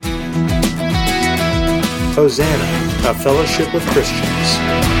Hosanna, a fellowship with Christians.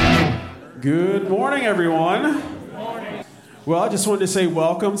 Good morning, everyone. Well, I just wanted to say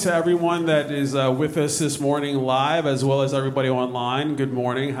welcome to everyone that is with us this morning live, as well as everybody online. Good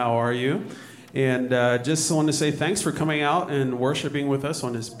morning. How are you? And just want to say thanks for coming out and worshiping with us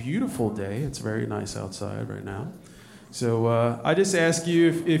on this beautiful day. It's very nice outside right now. So I just ask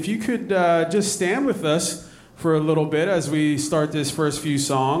you if you could just stand with us for a little bit as we start this first few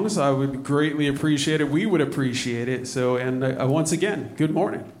songs. I would greatly appreciate it. We would appreciate it. So, and once again, good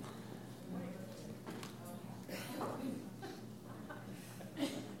morning.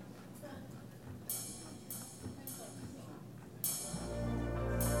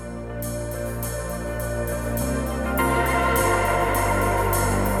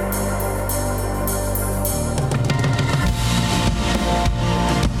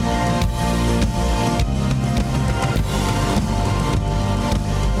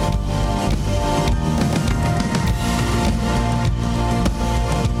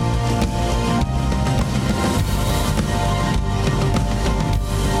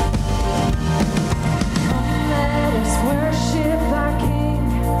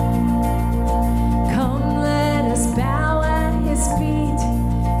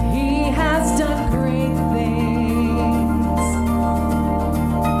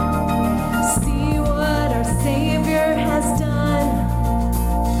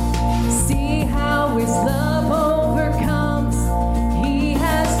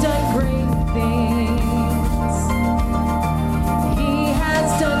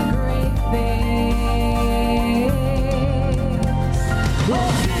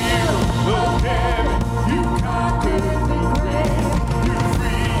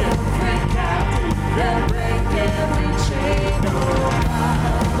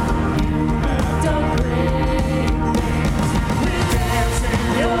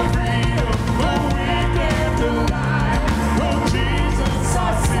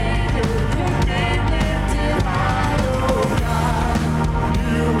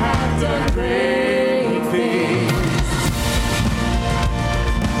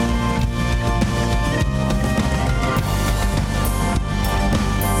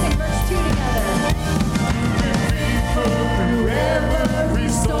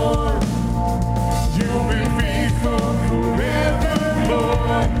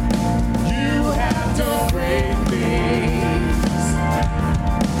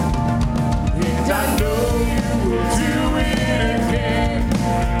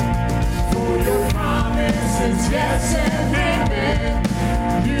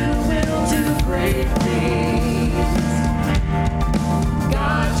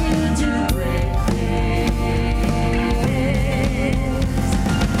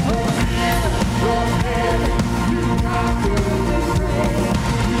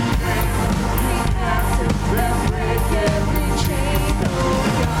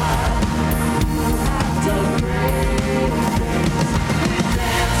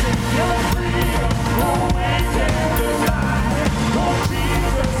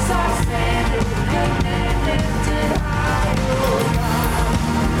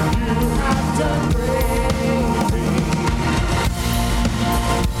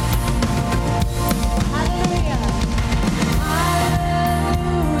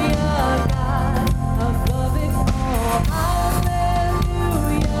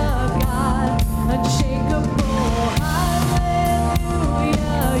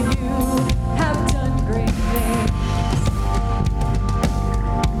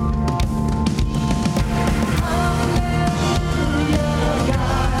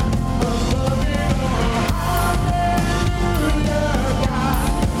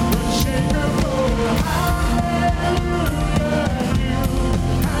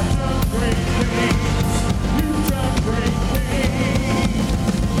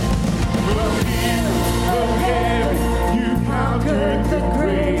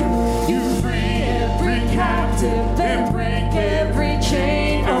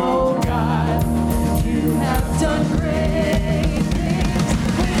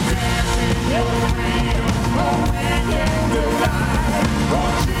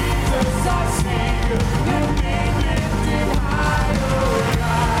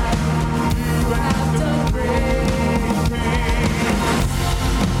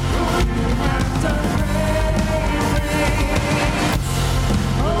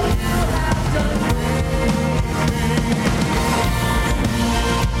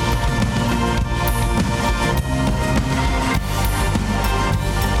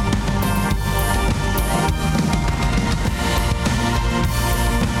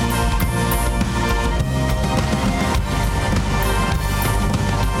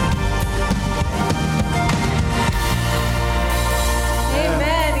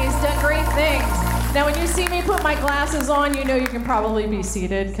 my glasses on, you know you can probably be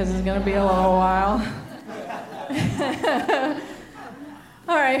seated because it's going to be a little while.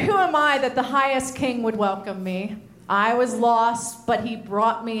 All right, who am I that the highest king would welcome me? I was lost, but he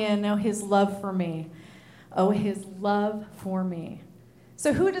brought me in. Oh, his love for me. Oh, his love for me.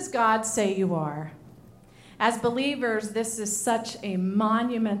 So who does God say you are? As believers, this is such a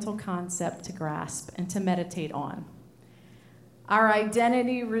monumental concept to grasp and to meditate on. Our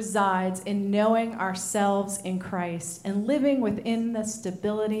identity resides in knowing ourselves in Christ and living within the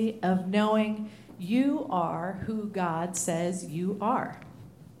stability of knowing you are who God says you are.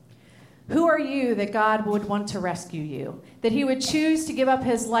 Who are you that God would want to rescue you? That he would choose to give up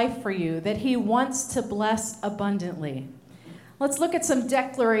his life for you? That he wants to bless abundantly? Let's look at some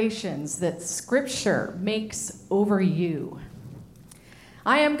declarations that Scripture makes over you.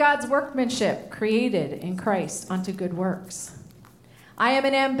 I am God's workmanship, created in Christ unto good works. I am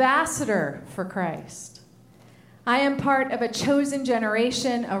an ambassador for Christ. I am part of a chosen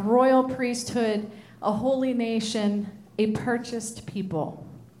generation, a royal priesthood, a holy nation, a purchased people.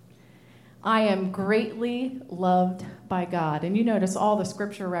 I am greatly loved by God. And you notice all the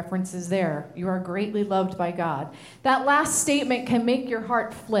scripture references there. You are greatly loved by God. That last statement can make your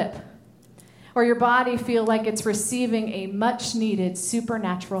heart flip or your body feel like it's receiving a much-needed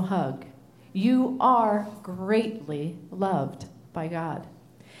supernatural hug. You are greatly loved by God.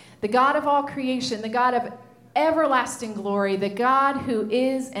 The God of all creation, the God of everlasting glory, the God who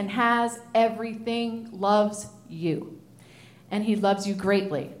is and has everything, loves you. And he loves you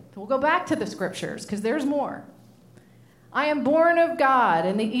greatly. We'll go back to the scriptures because there's more. I am born of God,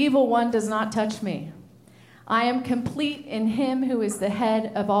 and the evil one does not touch me. I am complete in him who is the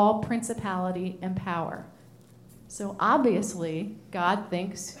head of all principality and power. So obviously, God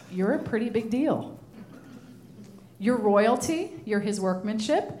thinks you're a pretty big deal. You're royalty, you're his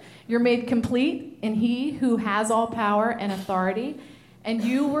workmanship, you're made complete in he who has all power and authority, and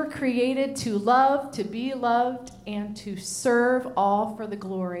you were created to love, to be loved, and to serve all for the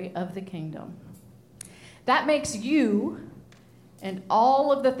glory of the kingdom. That makes you and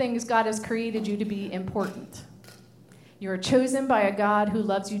all of the things God has created you to be important. You are chosen by a God who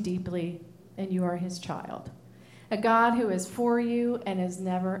loves you deeply, and you are his child. A God who is for you and is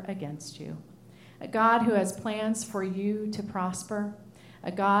never against you. A God who has plans for you to prosper. A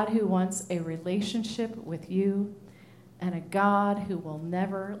God who wants a relationship with you. And a God who will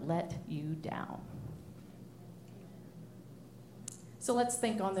never let you down. So let's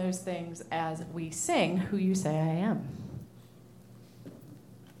think on those things as we sing Who You Say I Am.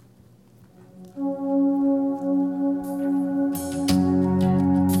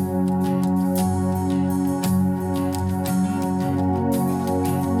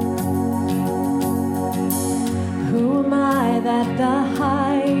 Who am I that the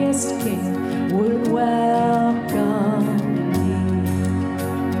highest king would welcome me?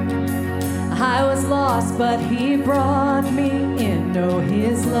 I was lost, but he brought me in. Oh,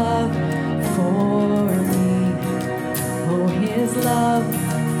 his love for me. Oh, his love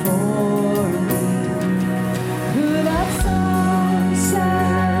for me. Who that song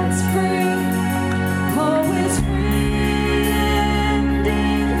sets free, oh, is free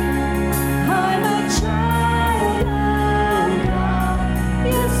indeed. I'm a child of God.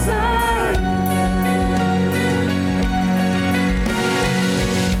 Yes, I am.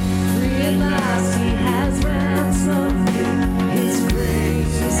 Free at last, he has ransomed me. His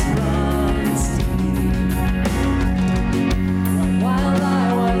grace is from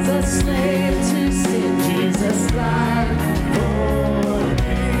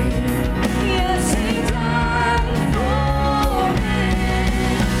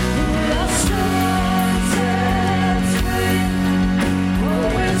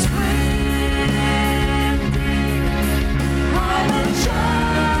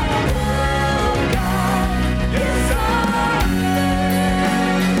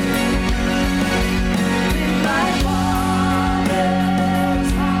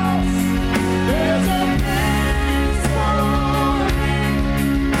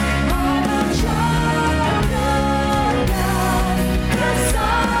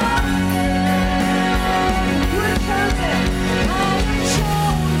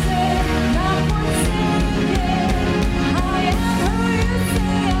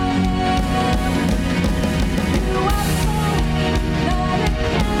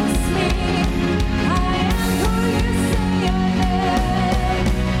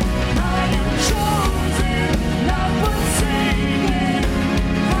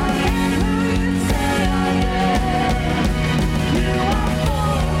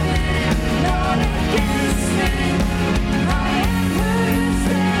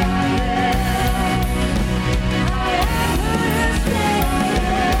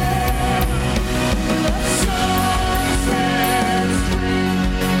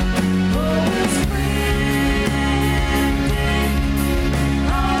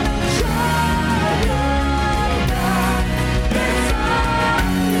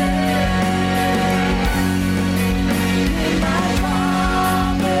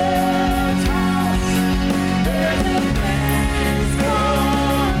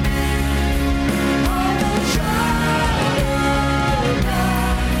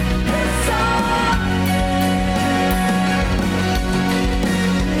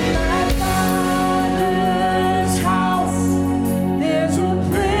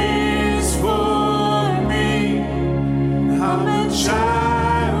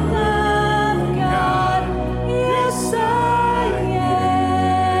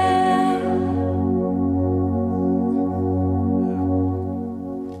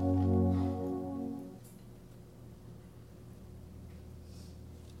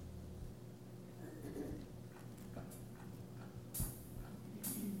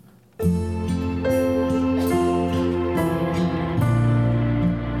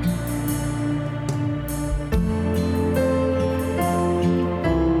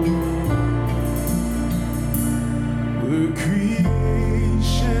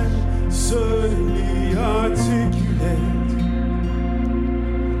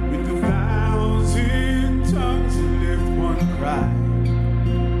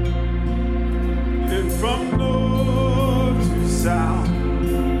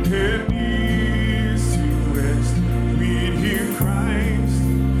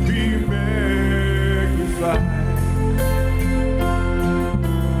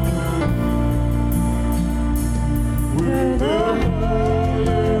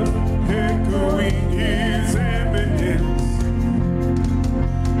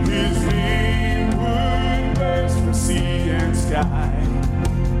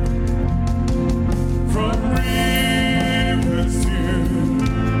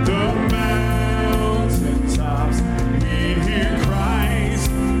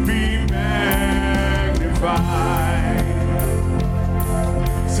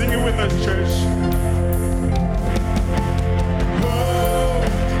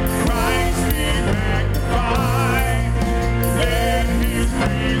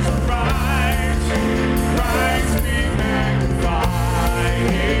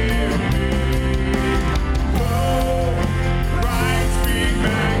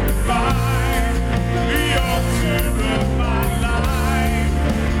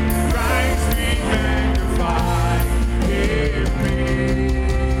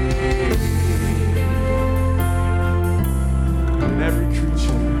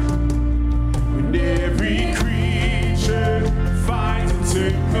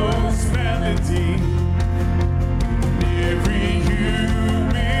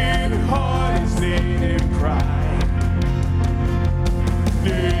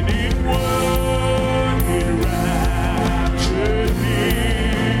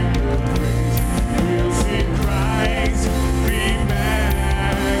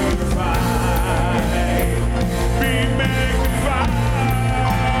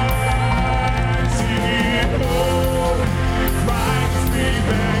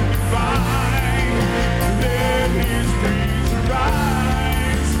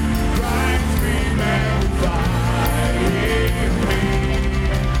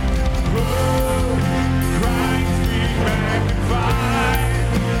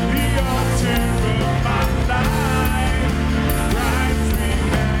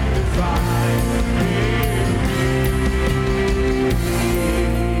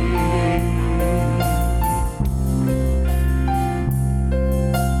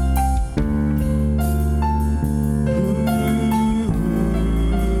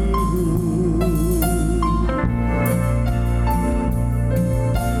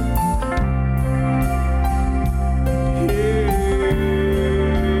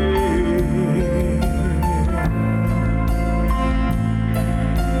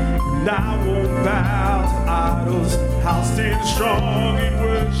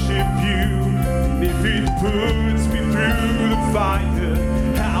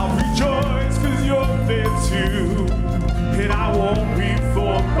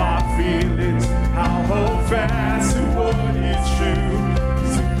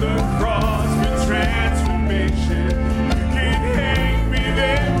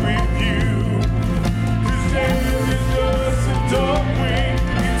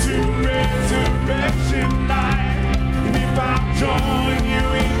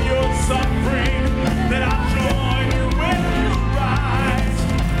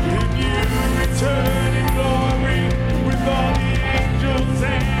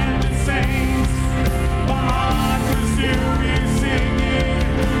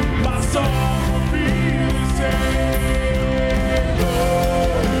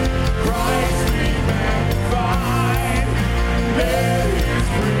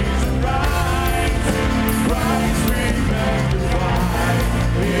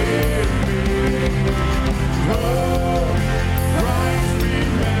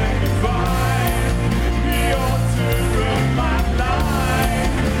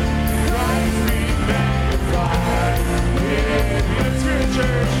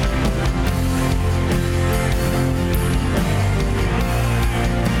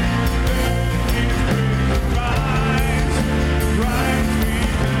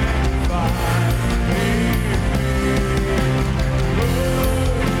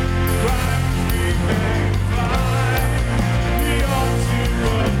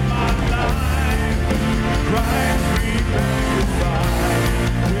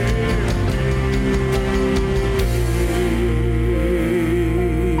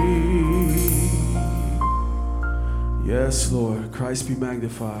Yes, Lord. Christ be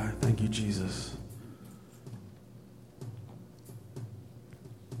magnified. Thank you, Jesus.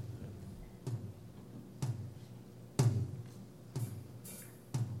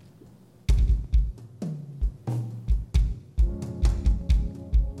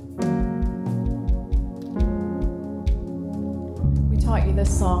 We taught you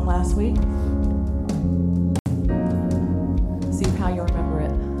this song last week. See how you remember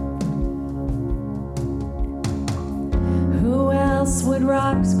it. Who else would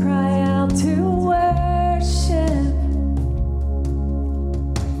rocks cry out to worship?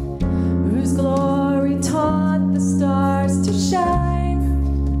 Whose glory taught the stars to shine?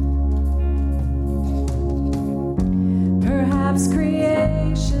 Perhaps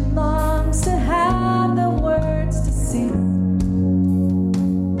creation longs to have the words to sing.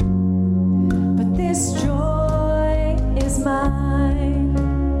 But this joy is mine.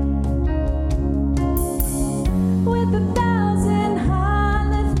 With 1,000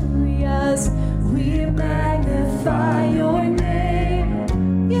 hallelujahs, we magnify your name.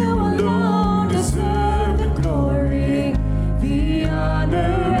 You alone deserve the glory, the honor,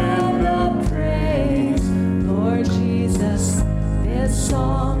 and the praise. Lord Jesus, this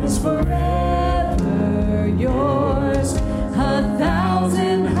song is forever yours.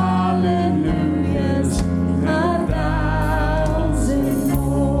 1,000 hallelujahs, 1,000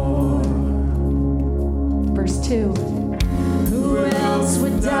 more. Verse 2. Who else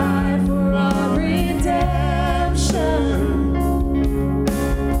would die for our redemption?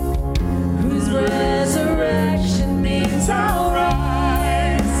 Whose resurrection means our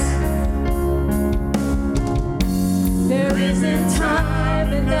rise? There isn't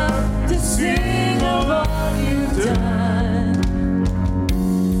time enough to sing of all you've done,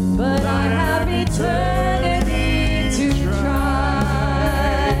 but I have eternity to try.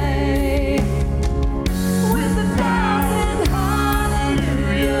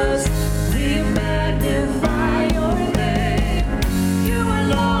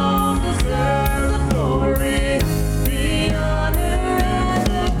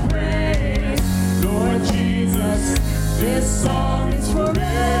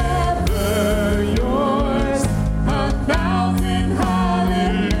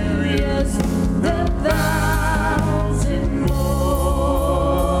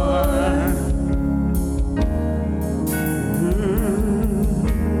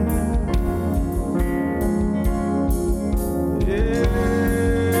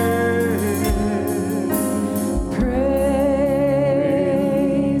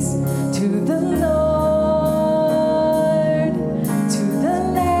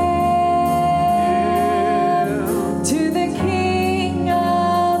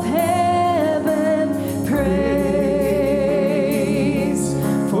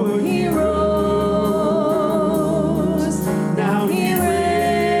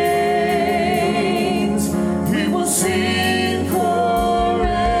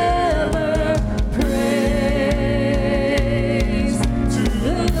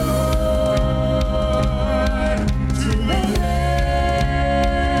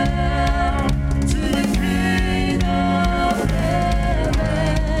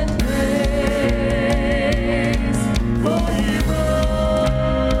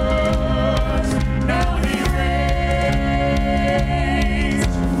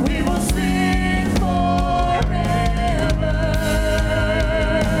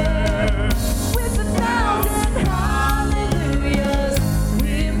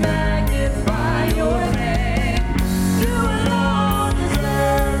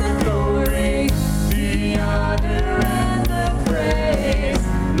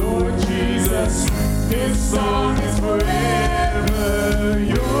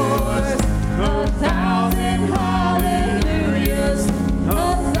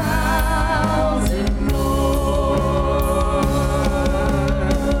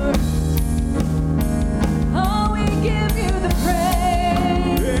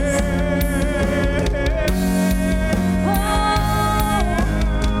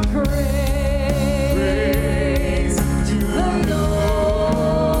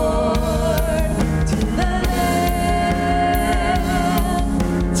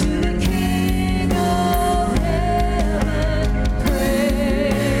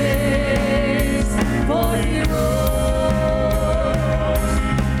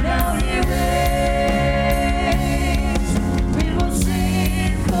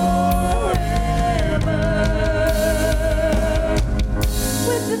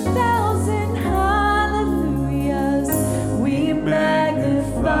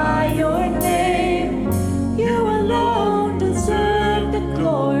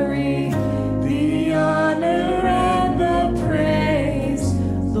 glory, the honor and the praise.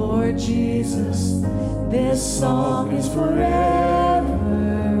 Lord Jesus, this song is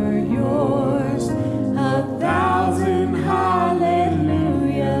forever yours. 1,000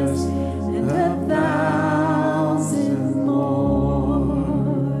 hallelujahs and 1,000 more.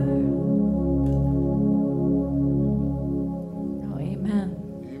 Oh, amen.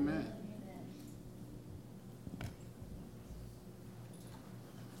 Amen.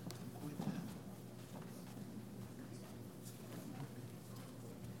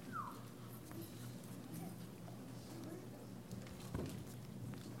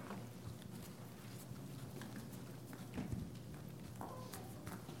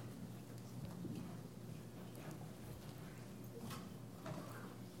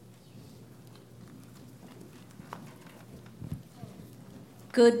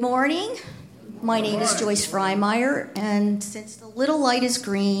 Good morning. My name is Joyce Freimeyer, and since the little light is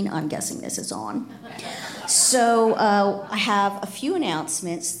green, I'm guessing this is on. So I have a few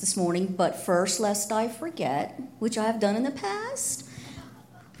announcements this morning, but first, lest I forget, which I have done in the past,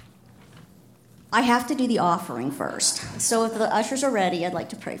 I have to do the offering first. So if the ushers are ready, I'd like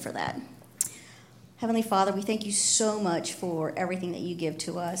to pray for that. Heavenly Father, we thank you so much for everything that you give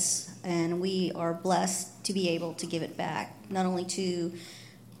to us, and we are blessed to be able to give it back, not only to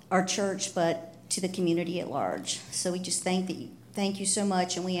our church, but to the community at large. So we just thank you so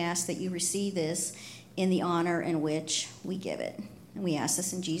much, and we ask that you receive this in the honor in which we give it. And we ask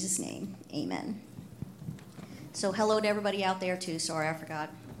this in Jesus' name. Amen. So hello to everybody out there, too. Sorry, I forgot.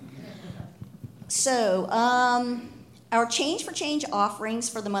 So our Change for Change offerings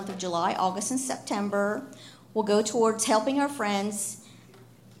for the month of July, August, and September will go towards helping our friends,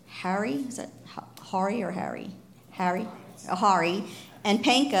 Hari and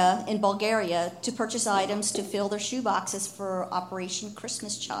Panka in Bulgaria to purchase items to fill their shoe boxes for Operation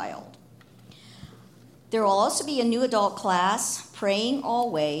Christmas Child. There will also be a new adult class, Praying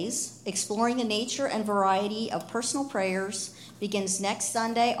Always, exploring the nature and variety of personal prayers, begins next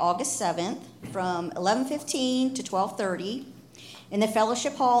Sunday, August 7th, from 11:15 to 12:30 in the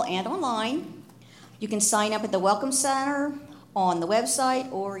Fellowship Hall and online. You can sign up at the Welcome Center on the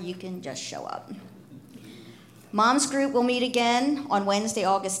website, or you can just show up. Mom's group will meet again on Wednesday,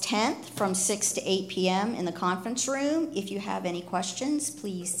 August 10th from 6 to 8 p.m. in the conference room. If you have any questions,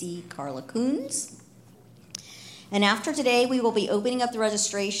 please see Carla Coons. And after today, we will be opening up the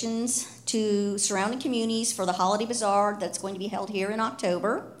registrations to surrounding communities for the Holiday Bazaar that's going to be held here in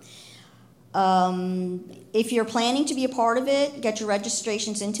October. If you're planning to be a part of it, get your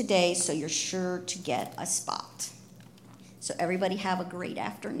registrations in today so you're sure to get a spot. So everybody have a great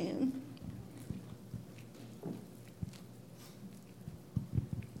afternoon.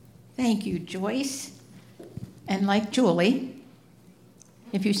 Thank you, Joyce. And like Julie,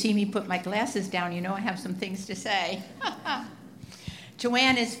 if you see me put my glasses down, you know I have some things to say.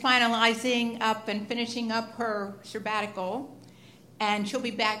 Joanne is finalizing up and finishing up her sabbatical, and she'll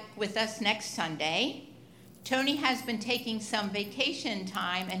be back with us next Sunday. Tony has been taking some vacation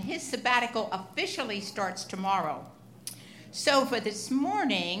time, and his sabbatical officially starts tomorrow. So for this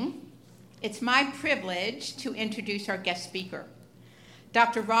morning, it's my privilege to introduce our guest speaker.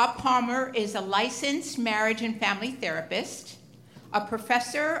 Dr. Rob Palmer is a licensed marriage and family therapist, a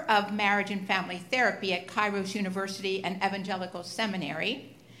professor of marriage and family therapy at Kairos University and Evangelical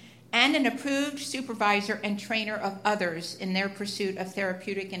Seminary, and an approved supervisor and trainer of others in their pursuit of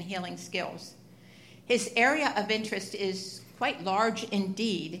therapeutic and healing skills. His area of interest is quite large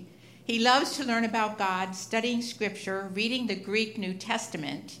indeed. He loves to learn about God, studying Scripture, reading the Greek New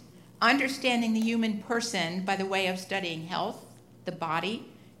Testament, understanding the human person by the way of studying health, the body,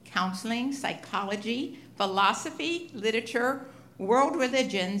 counseling, psychology, philosophy, literature, world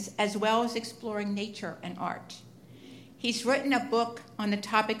religions, as well as exploring nature and art. He's written a book on the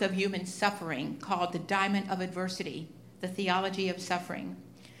topic of human suffering called The Diamond of Adversity, The Theology of Suffering.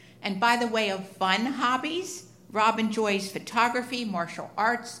 And by the way of fun hobbies, Rob enjoys photography, martial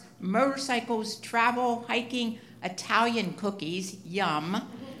arts, motorcycles, travel, hiking, Italian cookies, yum,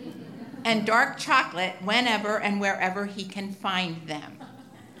 and dark chocolate whenever and wherever he can find them.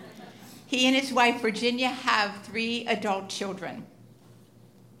 He and his wife, Virginia, have 3 adult children.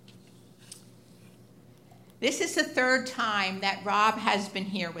 This is the 3rd time that Rob has been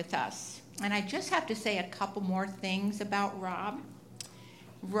here with us. And I just have to say a couple more things about Rob.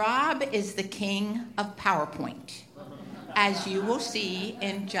 Rob is the king of PowerPoint. As you will see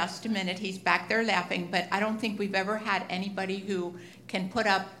in just a minute, he's back there laughing, but I don't think we've ever had anybody who can put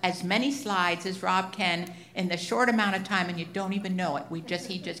up as many slides as Rob can in the short amount of time, and you don't even know it.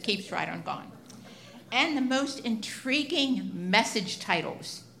 He just keeps right on going. and the most intriguing message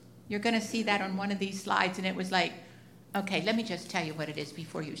titles. You're going to see that on one of these slides, and it was like, okay, let me just tell you what it is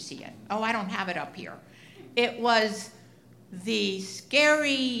before you see it. Oh, I don't have it up here. It was the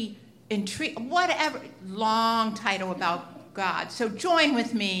scary, whatever, long title about God. So join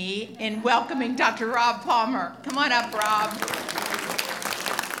with me in welcoming Dr. Rob Palmer. Come on up, Rob.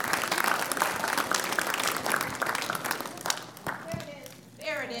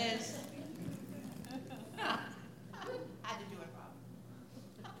 There it is. Had to do it, Rob.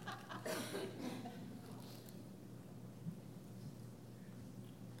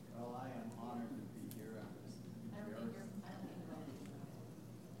 Well, I am honored to be here on this.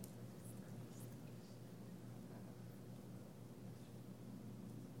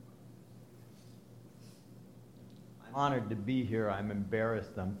 I'm honored to be here. I'm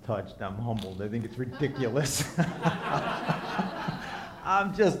embarrassed. I'm touched. I'm humbled. I think it's ridiculous.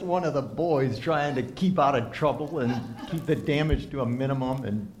 I'm just one of the boys trying to keep out of trouble and keep the damage to a minimum.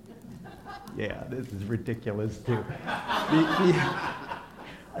 And yeah, this is ridiculous too.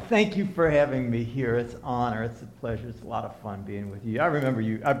 Thank you for having me here. It's an honor. It's a pleasure. It's a lot of fun being with you. I remember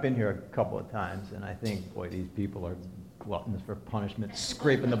you. I've been here a couple of times, and I think, boy, these people are gluttons for punishment,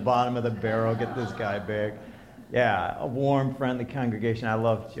 scraping the bottom of the barrel, get this guy back. Yeah, a warm, friendly congregation. I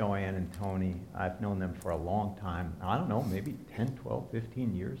love Joanne and Tony. I've known them for a long time. I don't know, maybe 10, 12,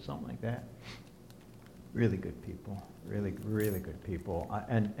 15 years, something like that. Really good people. Really, really good people.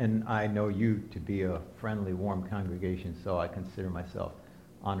 And I know you to be a friendly, warm congregation, so I consider myself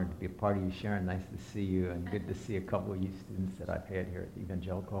honored to be a part of you, Sharon. Nice to see you, and good to see a couple of you students that I've had here at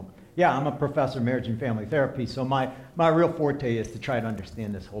Evangelical. Yeah, I'm a professor of marriage and family therapy, so my real forte is to try to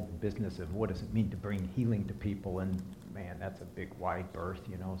understand this whole business of what does it mean to bring healing to people, and man, that's a big wide berth,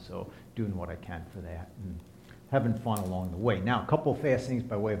 so doing what I can for that and having fun along the way. Now, a couple of fast things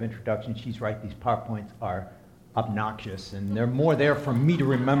by way of introduction. She's right, these PowerPoints are obnoxious, and they're more there for me to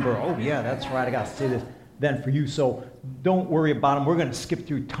remember, oh yeah, that's right, I got to say this, than for you, so don't worry about them. We're going to skip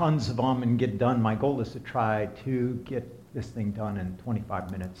through tons of them and get done. My goal is to try to get this thing done in 25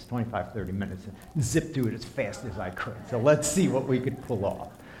 minutes, 25, 30 minutes, and zip through it as fast as I could. So let's see what we could pull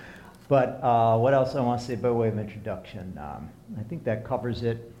off. But what else I want to say by way of introduction? I think that covers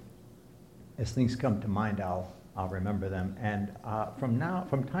it. As things come to mind, I'll remember them. And from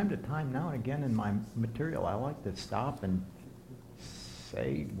time to time, now and again in my material, I like to stop and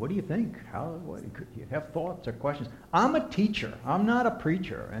say, what do you think? Could you have thoughts or questions? I'm a teacher. I'm not a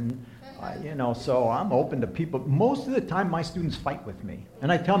preacher. And, so I'm open to people. Most of the time, my students fight with me. And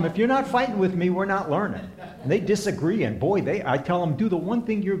I tell them, if you're not fighting with me, we're not learning. And they disagree. And boy, I tell them, do the one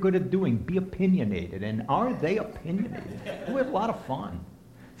thing you're good at doing. Be opinionated. And are they opinionated? We have a lot of fun.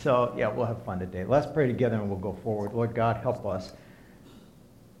 So, yeah, we'll have fun today. Let's pray together and we'll go forward. Lord God, help us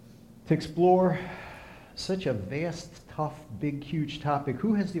to explore such a vast, tough, big, huge topic.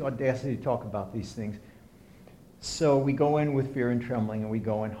 Who has the audacity to talk about these things? So we go in with fear and trembling, and we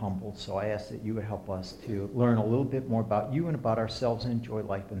go in humble. So I ask that you would help us to learn a little bit more about you and about ourselves and enjoy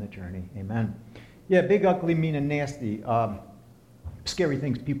life in the journey. Amen. Yeah, big, ugly, mean, and nasty. Scary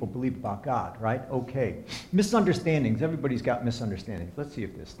things people believe about God, right? Okay. Misunderstandings. Everybody's got misunderstandings. Let's see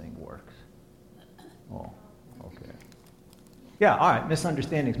if this thing works. Oh, okay. Yeah, all right,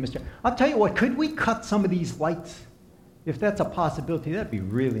 misunderstandings, Mr. I'll tell you what, could we cut some of these lights? If that's a possibility, that'd be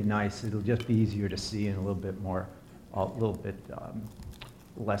really nice. It'll just be easier to see and a little bit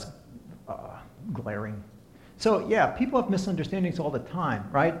less glaring. So, yeah, people have misunderstandings all the time,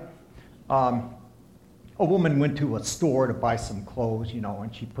 right? A woman went to a store to buy some clothes,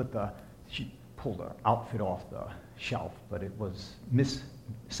 and she pulled her outfit off the shelf, but it was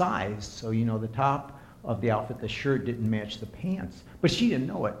missized, so, the top of the outfit, the shirt didn't match the pants, but she didn't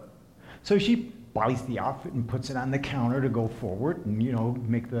know it. So she buys the outfit and puts it on the counter to go forward and,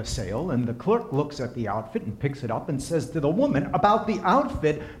 make the sale, and the clerk looks at the outfit and picks it up and says to the woman about the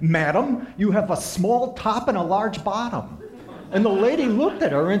outfit, "Madam, you have a small top and a large bottom." And the lady looked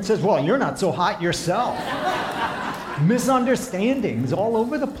at her and says, "Well, you're not so hot yourself." Misunderstandings all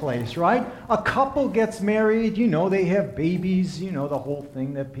over the place, right? A couple gets married, they have babies, the whole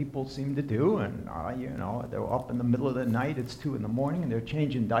thing that people seem to do, and, they're up in the middle of the night, it's 2 in the morning, and they're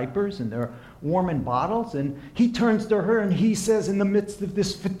changing diapers, and they're warming bottles, and he turns to her and he says, in the midst of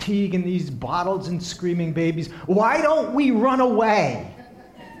this fatigue and these bottles and screaming babies, "Why don't we run away?"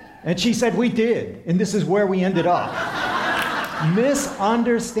 And she said, "We did, and this is where we ended up."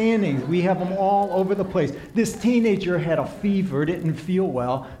 Misunderstandings. We have them all over the place. This teenager had a fever, didn't feel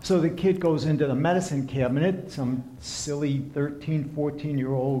well, so the kid goes into the medicine cabinet, some silly 13,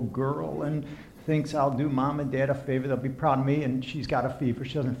 14-year-old girl, and thinks, "I'll do mom and dad a favor, they'll be proud of me," and she's got a fever,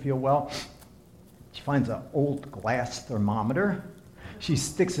 she doesn't feel well. She finds an old glass thermometer. She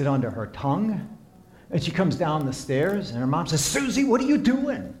sticks it under her tongue. And she comes down the stairs, and her mom says, Susie, what are you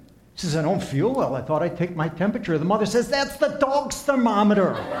doing? She says, I don't feel well. I thought I'd take my temperature. The mother says, that's the dog's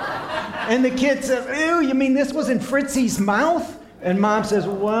thermometer. And the kid says, ew, you mean this was in Fritzy's mouth? And Mom says,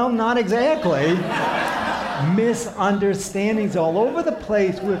 well, not exactly. Misunderstandings all over the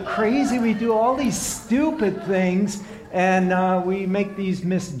place. We're crazy. We do all these stupid things, and we make these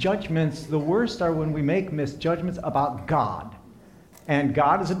misjudgments. The worst are when we make misjudgments about God. And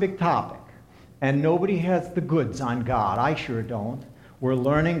God is a big topic. And nobody has the goods on God. I sure don't. We're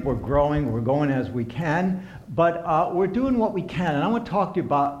learning, we're growing, we're going as we can, but we're doing what we can. And I want to talk to you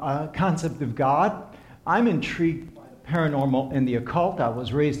about a concept of God. I'm intrigued by the paranormal and the occult. I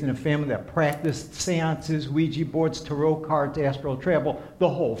was raised in a family that practiced seances, Ouija boards, tarot cards, astral travel, the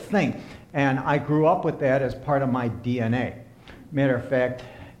whole thing. And I grew up with that as part of my DNA. Matter of fact,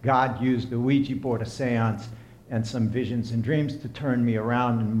 God used the Ouija board, a seance, and some visions and dreams to turn me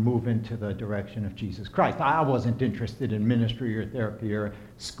around and move into the direction of Jesus Christ. I wasn't interested in ministry or therapy or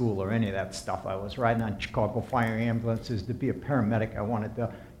school or any of that stuff. I was riding on Chicago fire ambulances to be a paramedic. I wanted to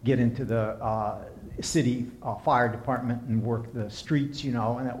get into the city fire department and work the streets, and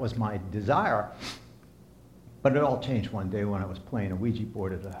that was my desire. But it all changed one day when I was playing a Ouija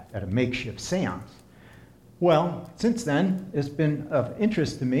board at a makeshift seance. Well, since then, it's been of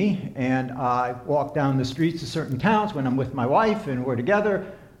interest to me, and I walk down the streets of certain towns when I'm with my wife and we're together,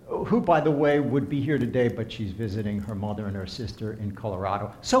 who, by the way, would be here today, but she's visiting her mother and her sister in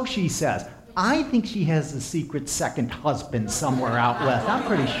Colorado. So she says. I think she has a secret second husband somewhere out west. I'm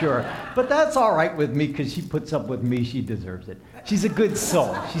pretty sure. But that's all right with me because she puts up with me. She deserves it. She's a good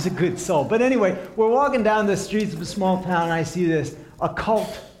soul. She's a good soul. But anyway, we're walking down the streets of a small town, and I see this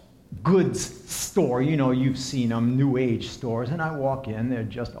occult goods store. You've seen them, New Age stores. And I walk in. They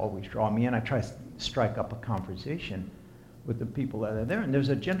just always draw me in. I try to strike up a conversation with the people that are there. And there's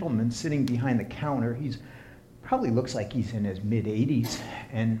a gentleman sitting behind the counter. He's probably looks like he's in his mid-80s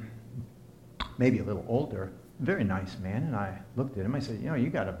and maybe a little older. Very nice man. And I looked at him. I said, you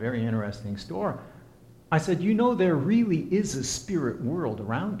got a very interesting store. I said, there really is a spirit world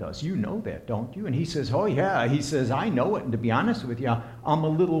around us. You know that, don't you? And he says, oh, yeah. He says, I know it. And to be honest with you, I'm a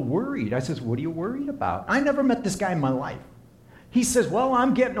little worried. I says, what are you worried about? I never met this guy in my life. He says, well,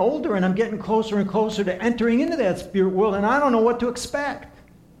 I'm getting older, and I'm getting closer and closer to entering into that spirit world, and I don't know what to expect.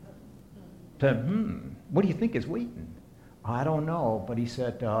 I said, what do you think is waiting? I don't know, but he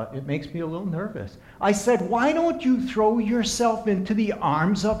said, it makes me a little nervous. I said, why don't you throw yourself into the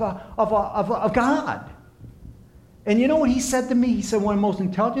arms of God? And you know what he said to me? He said one of the most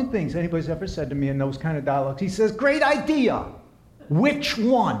intelligent things anybody's ever said to me in those kind of dialogues. He says, great idea. Which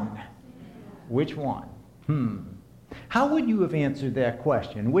one? Which one? How would you have answered that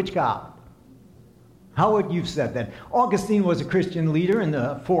question? Which God? How would you have said that? Augustine was a Christian leader in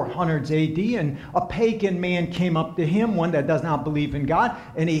the 400s AD, and a pagan man came up to him, one that does not believe in God,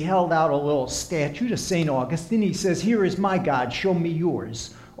 and he held out a little statue to St. Augustine. He says, here is my God, show me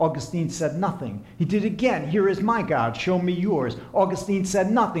yours. Augustine said nothing. He did again. Here is my God, show me yours. Augustine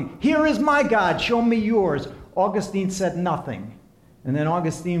said nothing. Here is my God, show me yours. Augustine said nothing. And then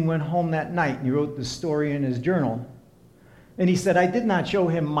Augustine went home that night, and he wrote the story in his journal. And he said, I did not show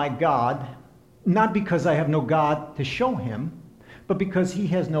him my God, not because I have no God to show him, but because he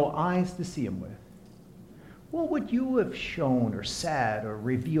has no eyes to see him with. What would you have shown or said or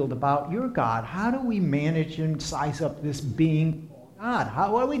revealed about your God? How do we manage and size up this being God?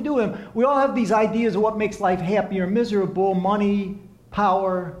 What do we do? We all have these ideas of what makes life happy or miserable, money,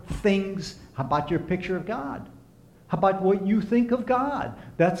 power, things. How about your picture of God? How about what you think of God?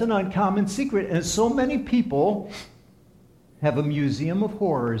 That's an uncommon secret. And so many people have a museum of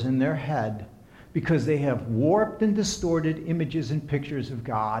horrors in their head because they have warped and distorted images and pictures of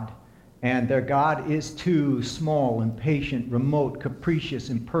God. And their God is too small, impatient, remote, capricious,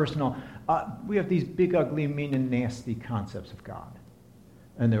 impersonal. We have these big, ugly, mean, and nasty concepts of God.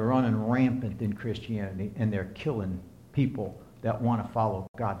 And they're running rampant in Christianity, and they're killing people that want to follow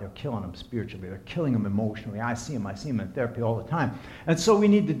God. They're killing them spiritually. They're killing them emotionally. I see them in therapy all the time. And so we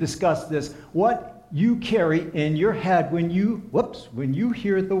need to discuss this. What you carry in your head when you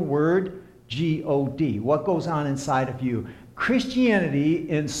hear the word G-O-D. What goes on inside of you? Christianity,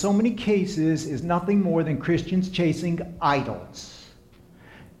 in so many cases, is nothing more than Christians chasing idols.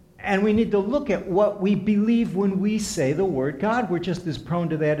 And we need to look at what we believe when we say the word God. We're just as prone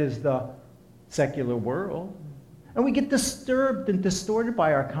to that as the secular world. And we get disturbed and distorted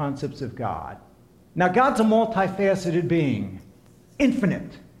by our concepts of God. Now, God's a multifaceted being,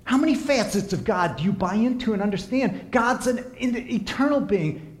 infinite. How many facets of God do you buy into and understand? God's an eternal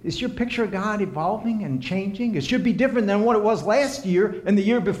being. Is your picture of God evolving and changing? It should be different than what it was last year and the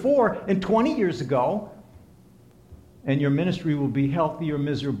year before and 20 years ago. And your ministry will be healthy or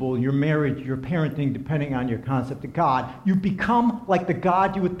miserable, your marriage, your parenting, depending on your concept of God. You become like the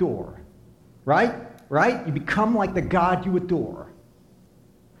God you adore. Right? Right? You become like the God you adore.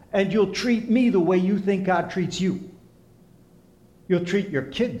 And you'll treat me the way you think God treats you. You'll treat your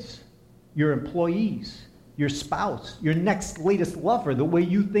kids, your employees, your spouse, your next latest lover the way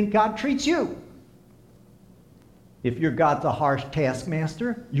you think God treats you. If your God's a harsh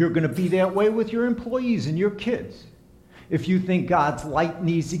taskmaster, you're going to be that way with your employees and your kids. If you think God's light and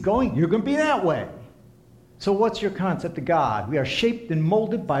easygoing, you're going to be that way. So what's your concept of God? We are shaped and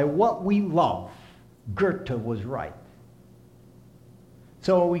molded by what we love. Goethe was right.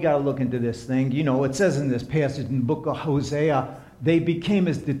 So we got to look into this thing. You know, it says in this passage in the book of Hosea, they became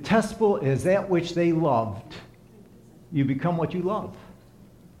as detestable as that which they loved. You become what you love.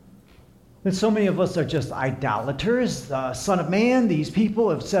 And so many of us are just idolaters. Son of man, these people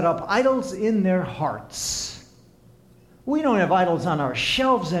have set up idols in their hearts. We don't have idols on our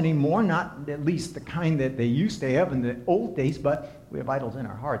shelves anymore, not at least the kind that they used to have in the old days, but we have idols in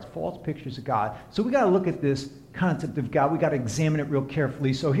our hearts, false pictures of God. So we got to look at this concept of God. We got to examine it real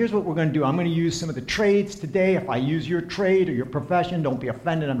carefully. So here's what we're going to do. I'm going to use some of the trades today. If I use your trade or your profession, don't be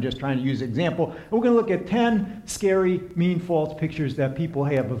offended. I'm just trying to use an example. And we're going to look at 10 scary, mean, false pictures that people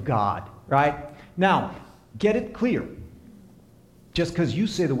have of God, right? Now, get it clear. Just because you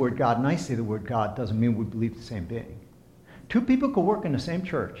say the word God and I say the word God doesn't mean we believe the same thing. Two people could work in the same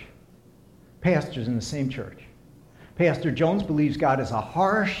church, pastors in the same church. Pastor Jones believes God is a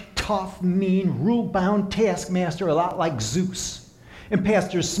harsh, tough, mean, rule-bound taskmaster, a lot like Zeus. And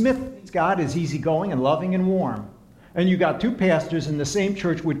Pastor Smith believes God is easygoing and loving and warm. And you got two pastors in the same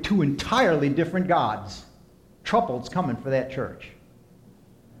church with two entirely different gods. Trouble's coming for that church.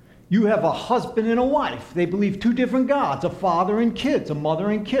 You have a husband and a wife. They believe two different gods, a father and kids, a mother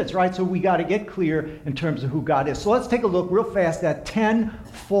and kids, right? So we got to get clear in terms of who God is. So let's take a look real fast at 10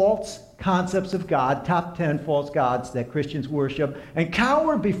 false concepts of God, top 10 false gods that Christians worship and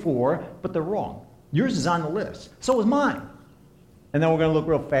cower before, but they're wrong. Yours is on the list. So is mine. And then we're going to look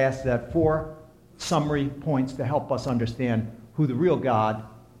real fast at 4 summary points to help us understand who the real God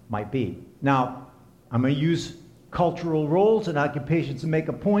might be. Now, I'm going to use cultural roles and occupations to make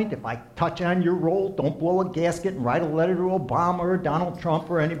a point. If I touch on your role, don't blow a gasket and write a letter to Obama or Donald Trump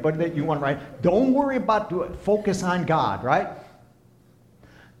or anybody that you want to write. Don't worry about doing it. Focus on God, right?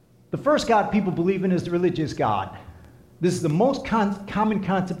 The first God people believe in is the religious God. This is the most common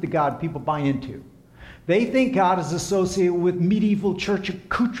concept of God people buy into. They think God is associated with medieval church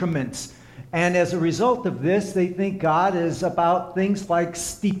accoutrements. And as a result of this, they think God is about things like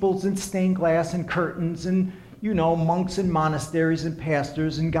steeples and stained glass and curtains and monks and monasteries and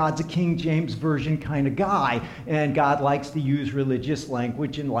pastors, and God's a King James Version kind of guy. And God likes to use religious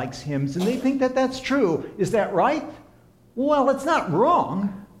language and likes hymns, and they think that that's true. Is that right? Well, it's not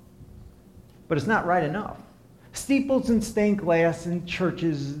wrong, but it's not right enough. Steeples and stained glass and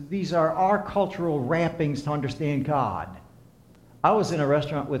churches, these are our cultural wrappings to understand God. I was in a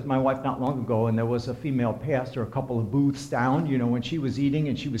restaurant with my wife not long ago, and there was a female pastor a couple of booths down, when she was eating,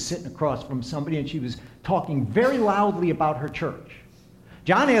 and she was sitting across from somebody, and she was talking very loudly about her church.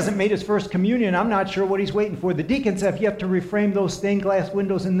 John hasn't made his first communion. I'm not sure what he's waiting for. The deacons have yet to reframe those stained glass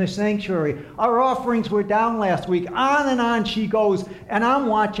windows in the sanctuary. Our offerings were down last week. On and on she goes, and I'm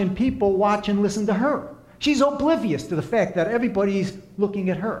watching people watch and listen to her. She's oblivious to the fact that everybody's looking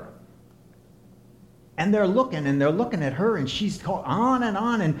at her. And they're looking at her, and she's on,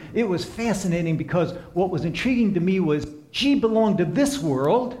 and it was fascinating because what was intriguing to me was she belonged to this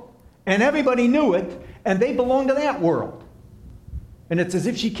world, and everybody knew it, and they belonged to that world. And it's as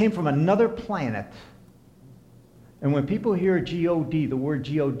if she came from another planet. And when people hear G-O-D, the word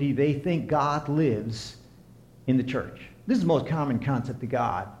G-O-D, they think God lives in the church. This is the most common concept of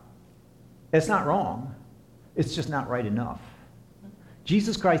God. It's not wrong. It's just not right enough.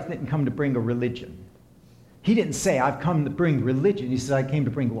 Jesus Christ didn't come to bring a religion. He didn't say, I've come to bring religion. He said, I came to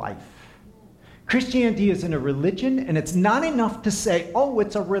bring life. Christianity isn't a religion, and it's not enough to say, oh,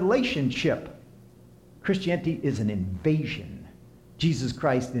 it's a relationship. Christianity is an invasion. Jesus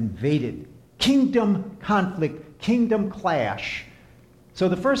Christ invaded. Kingdom conflict, kingdom clash. So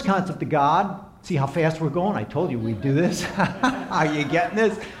the first concept of God, see how fast we're going? I told you we'd do this. Are you getting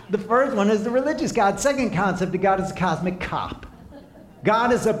this? The first one is the religious God. Second concept of God is the cosmic cop.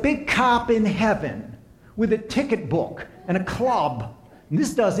 God is a big cop in heaven with a ticket book and a club. And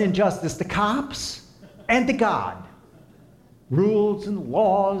this does injustice to cops and to God. rules and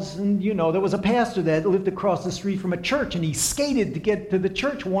laws. And, there was a pastor that lived across the street from a church, and he skated to get to the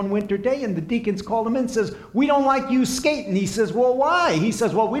church one winter day, and the deacons called him in and says, "We don't like you skating." He says, "Well, why?" He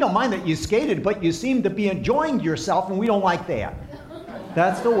says, "Well, we don't mind that you skated, but you seem to be enjoying yourself, and we don't like that."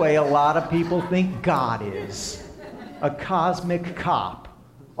 That's the way a lot of people think God is. A cosmic cop,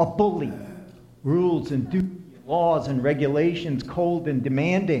 a bully, rules and duties, laws and regulations, cold and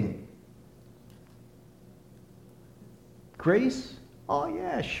demanding. Grace? Oh,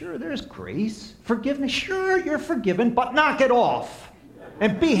 yeah, sure, there's grace. Forgiveness? Sure, you're forgiven, but knock it off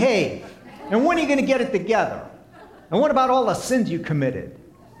and behave. And when are you going to get it together? And what about all the sins you committed?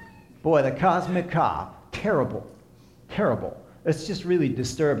 Boy, the cosmic cop, terrible, terrible. It's just really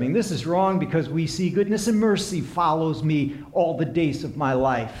disturbing. This is wrong because we see goodness and mercy follows me all the days of my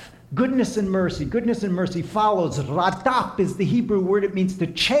life. Goodness and mercy follows. Radap is the Hebrew word. It means to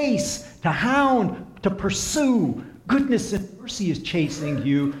chase, to hound, to pursue. Goodness and mercy is chasing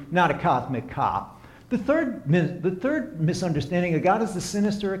you, not a cosmic cop. The third misunderstanding of God is the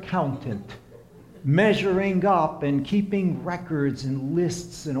sinister accountant, measuring up and keeping records and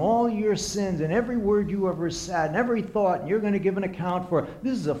lists and all your sins and every word you ever said and every thought you're going to give an account for.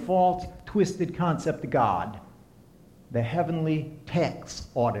 This is a false, twisted concept of God. The heavenly tax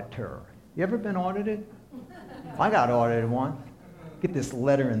auditor. You ever been audited? I got audited once. Get this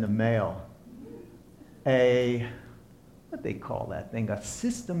letter in the mail. What they call that thing? A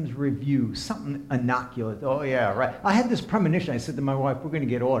systems review, something innocuous. Oh, yeah, right. I had this premonition. I said to my wife, we're going to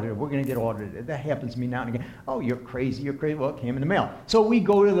get audited. That happens to me now and again. Oh, you're crazy. Well, it came in the mail. So we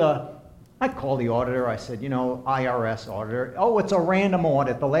go to I call the auditor. I said, IRS auditor. Oh, it's a random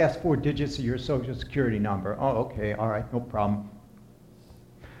audit. The last 4 digits of your social security number. Oh, okay, all right, no problem.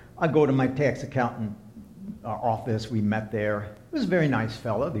 I go to my tax accountant office. We met there. It was a very nice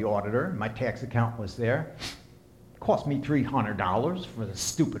fellow, the auditor. My tax accountant was there. Cost me $300 for the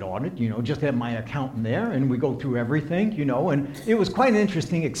stupid audit, just have my accountant there, and we go through everything, and it was quite an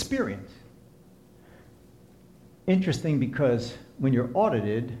interesting experience. Interesting because when you're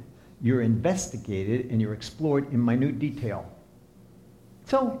audited, you're investigated and you're explored in minute detail.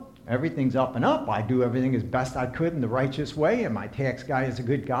 So everything's up and up. I do everything as best I could in the righteous way, and my tax guy is a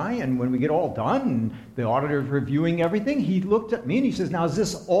good guy, and when we get all done and the auditor's reviewing everything, he looked at me and he says, "Now, is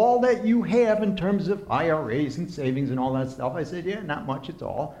this all that you have in terms of IRAs and savings and all that stuff?" I said, "Yeah, not much, it's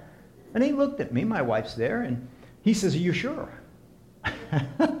all." And he looked at me, my wife's there, and he says, "Are you sure?"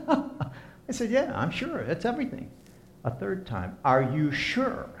 I said, "Yeah, I'm sure, that's everything." A third time, "Are you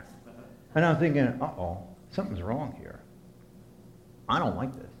sure?" And I'm thinking, uh-oh, something's wrong here. I don't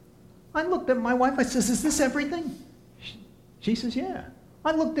like this. I looked at my wife, I says, "Is this everything?" She says, "Yeah."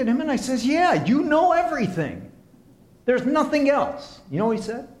 I looked at him and I says, "Yeah, you know everything. There's nothing else." You know what he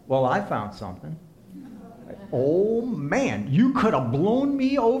said? "Well, I found something." Oh, man, you could have blown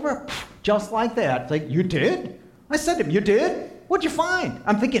me over just like that. It's like, "You did?" I said to him, "You did? What'd you find?"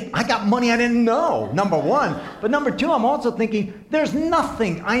 I'm thinking, I got money I didn't know, number one. But number two, I'm also thinking, there's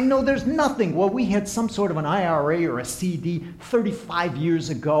nothing. I know there's nothing. Well, we had some sort of an IRA or a CD 35 years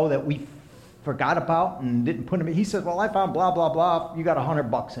ago that we forgot about and didn't put them in. He says, "Well, I found blah, blah, blah. You got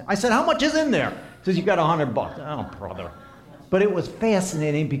 $100 in." I said, "How much is in there?" He says, "You got $100. Oh, brother. But it was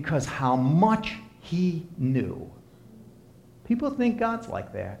fascinating because how much he knew. People think God's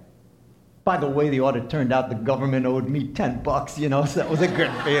like that. By the way, the audit turned out the government owed me $10, so that was a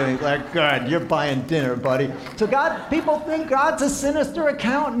good feeling. Like, good, you're buying dinner, buddy. So people think God's a sinister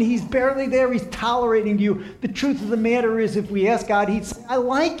accountant. He's barely there. He's tolerating you. The truth of the matter is, if we ask God, he'd say, "I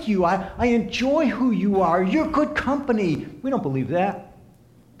like you. I enjoy who you are. You're good company." We don't believe that.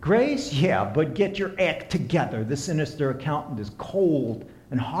 Grace? Yeah, but get your act together. The sinister accountant is cold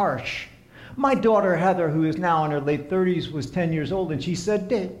and harsh. My daughter, Heather, who is now in her late 30s, was 10 years old, and she said,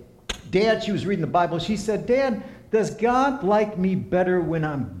 Dad, she was reading the Bible, she said, "Dad, does God like me better when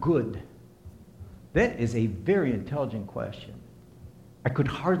I'm good?" That is a very intelligent question. I could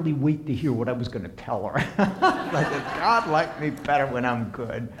hardly wait to hear what I was going to tell her. Like, does God like me better when I'm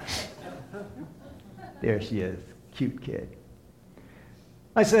good? There she is, cute kid.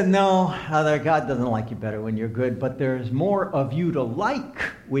 I said, "No, Heather, God doesn't like you better when you're good, but there's more of you to like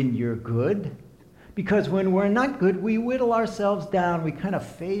when you're good. Because when we're not good, we whittle ourselves down. We kind of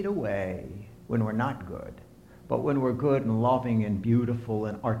fade away when we're not good. But when we're good and loving and beautiful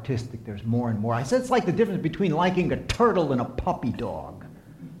and artistic, there's more and more." I said, it's like the difference between liking a turtle and a puppy dog.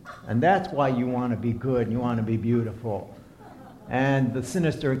 And that's why you want to be good and you want to be beautiful. And the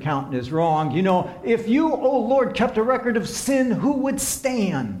sinister accountant is wrong. If you, O Lord, kept a record of sin, who would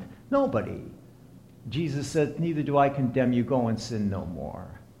stand? Nobody. Jesus said, "Neither do I condemn you. Go and sin no more."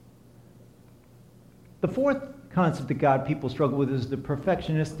 The fourth concept of God people struggle with is the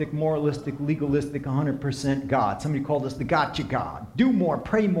perfectionistic, moralistic, legalistic, 100% God. Somebody called us the gotcha God. Do more,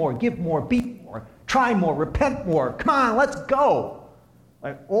 pray more, give more, be more, try more, repent more. Come on, let's go.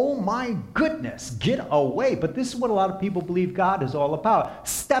 Like, oh my goodness, get away. But this is what a lot of people believe God is all about.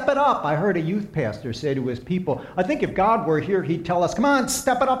 Step it up. I heard a youth pastor say to his people, I think if God were here, he'd tell us, come on,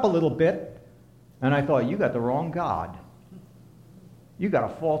 step it up a little bit. And I thought, you got the wrong God. You got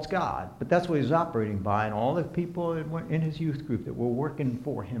a false God. But that's what he was operating by. And all the people in his youth group that were working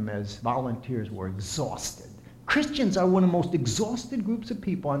for him as volunteers were exhausted. Christians are one of the most exhausted groups of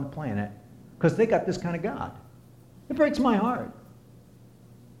people on the planet because they got this kind of God. It breaks my heart.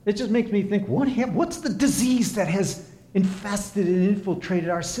 It just makes me think, what's the disease that has infested and infiltrated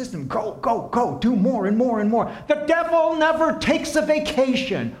our system? Go, go, go, do more and more and more. The devil never takes a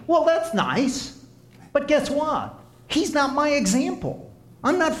vacation. Well, that's nice. But guess what? He's not my example.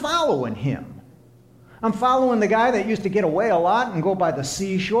 I'm not following him. I'm following the guy that used to get away a lot and go by the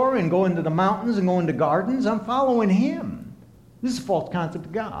seashore and go into the mountains and go into gardens. I'm following him. This is a false concept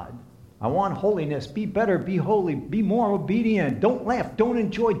of God. I want holiness. Be better, be holy, be more obedient. Don't laugh, don't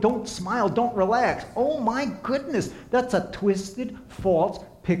enjoy, don't smile, don't relax. Oh my goodness, that's a twisted, false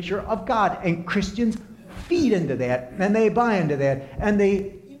picture of God. And Christians feed into that, and they buy into that, and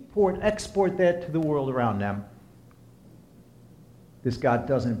they export that to the world around them. This God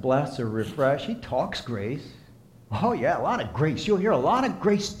doesn't bless or refresh. He talks grace. Oh yeah, a lot of grace. You'll hear a lot of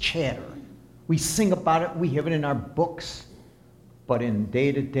grace chatter. We sing about it, we have it in our books. But in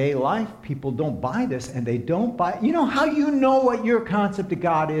day-to-day life, people don't buy this, and they don't buy. You know how you know what your concept of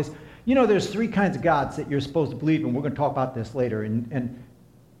God is? You know there's three kinds of gods that you're supposed to believe, and we're going to talk about this later. And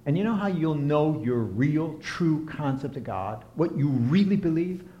you know how you'll know your real, true concept of God, what you really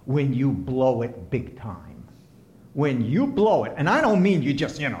believe? When you blow it big time. When you blow it, and I don't mean you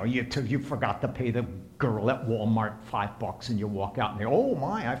just, you forgot to pay the girl at Walmart $5 and you walk out and they, oh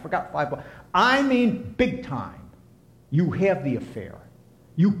my, I forgot $5. I mean big time. You have the affair.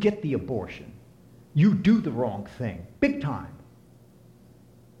 You get the abortion. You do the wrong thing. Big time.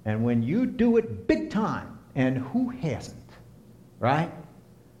 And when you do it big time, and who hasn't, right?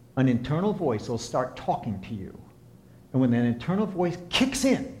 An internal voice will start talking to you. And when that internal voice kicks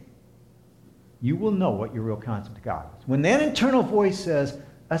in, you will know what your real concept of God is. When that internal voice says,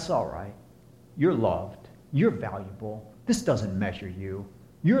 that's all right. You're loved. You're valuable. This doesn't measure you.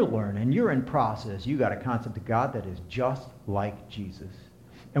 You're learning, you're in process, you got a concept of God that is just like Jesus.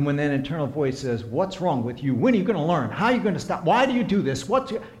 And when that internal voice says, what's wrong with you? When are you going to learn? How are you going to stop? Why do you do this?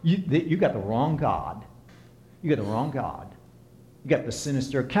 You got the wrong God. You got the wrong God. You got the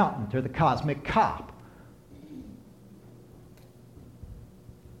sinister accountant or the cosmic cop.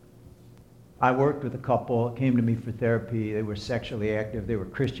 I worked with a couple that came to me for therapy. They were sexually active. They were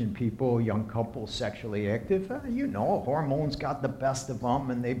Christian people, young couple, sexually active. Hormones got the best of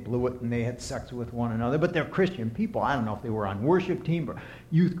them, and they blew it, and they had sex with one another. But they're Christian people. I don't know if they were on worship team or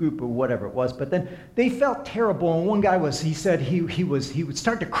youth group or whatever it was. But then they felt terrible. And one guy he said he would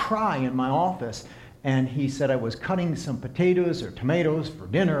start to cry in my office. And he said I was cutting some potatoes or tomatoes for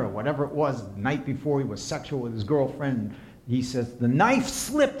dinner or whatever it was the night before he was sexual with his girlfriend. He says, the knife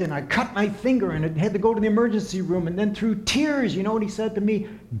slipped and I cut my finger and it had to go to the emergency room. And then through tears, you know what he said to me?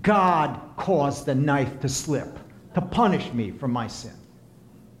 God caused the knife to slip to punish me for my sin.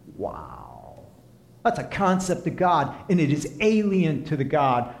 Wow. That's a concept of God, and it is alien to the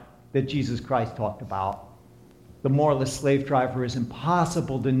God that Jesus Christ talked about. The moralist slave driver is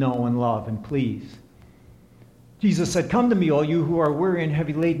impossible to know and love and please. Jesus said, come to me, all you who are weary and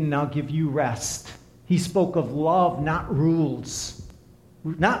heavy laden, and I'll give you rest. He spoke of love, not rules,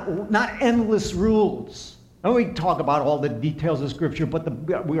 not endless rules. And we can talk about all the details of Scripture, but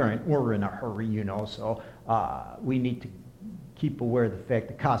we're in a hurry, so we need to keep aware of the fact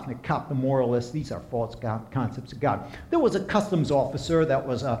the cosmic cop, the moralist, these are false concepts of God. There was a customs officer that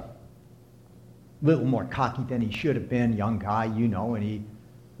was a little more cocky than he should have been, young guy, and he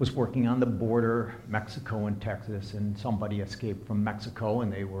was working on the border, Mexico and Texas, and somebody escaped from Mexico,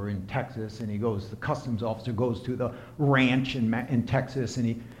 and they were in Texas, and the customs officer goes to the ranch in Texas,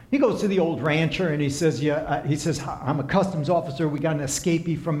 and he goes to the old rancher, and he says, I'm a customs officer, we got an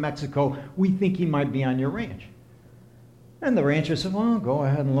escapee from Mexico, we think he might be on your ranch. And the rancher said, well, go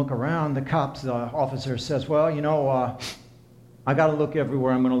ahead and look around. The officer says, well, I got to look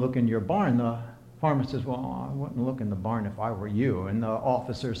everywhere, I'm going to look in your barn. The farmer says, well, I wouldn't look in the barn if I were you. And the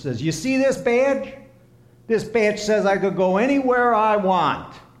officer says, you see this badge? This badge says I could go anywhere I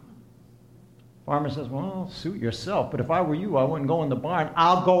want. Farmer says, well, suit yourself, but if I were you, I wouldn't go in the barn.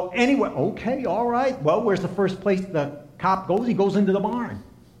 I'll go anywhere. Okay, all right. Well, where's the first place the cop goes? He goes into the barn.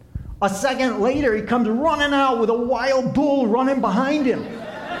 A second later, he comes running out with a wild bull running behind him.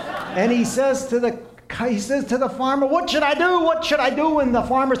 And he says to the farmer, "What should I do? What should I do?" And the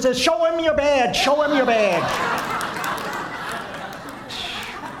farmer says, "Show him your badge. Show him your badge."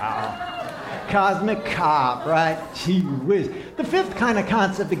 Wow. Cosmic cop, right? Gee whiz. The fifth kind of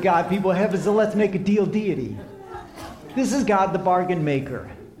concept that God people have is the let's make a deal deity. This is God the bargain maker.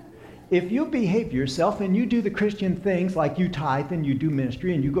 If you behave yourself and you do the Christian things like you tithe and you do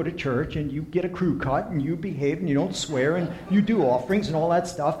ministry and you go to church and you get a crew cut and you behave and you don't swear and you do offerings and all that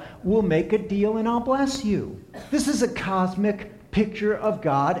stuff, we'll make a deal and I'll bless you. This is a cosmic picture of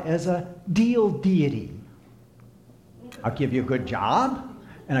God as a deal deity. I'll give you a good job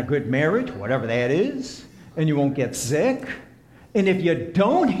and a good marriage, whatever that is, and you won't get sick. And if you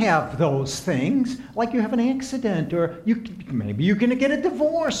don't have those things, like you have an accident, or maybe you're going to get a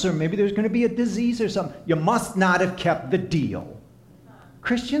divorce, or maybe there's going to be a disease or something, you must not have kept the deal.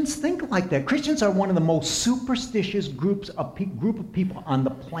 Christians think like that. Christians are one of the most superstitious group of people on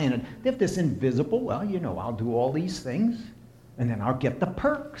the planet. They have this invisible, well, I'll do all these things, and then I'll get the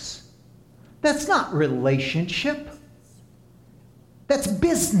perks. That's not relationship. That's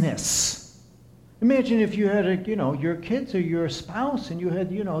business. Imagine if you had your kids or your spouse and you had,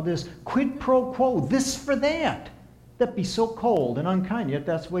 this quid pro quo, this for that. That'd be so cold and unkind, yet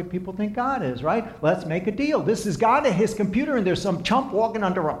that's the way people think God is, right? Let's make a deal. This is God at his computer and there's some chump walking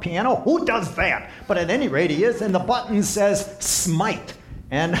under a piano. Who does that? But at any rate, he is, and the button says smite.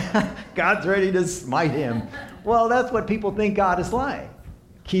 And God's ready to smite him. Well, that's what people think God is like.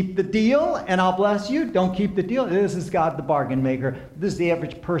 Keep the deal and I'll bless you. Don't keep the deal. This is God the bargain maker. This is the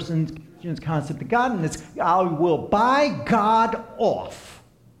average person's concept of God, and it's I will buy God off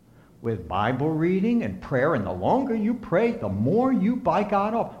with Bible reading and prayer, and the longer you pray, the more you buy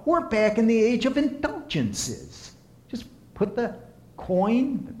God off. We're back in the age of indulgences. Just put the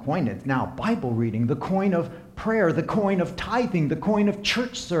coin that's now Bible reading, the coin of prayer, the coin of tithing, the coin of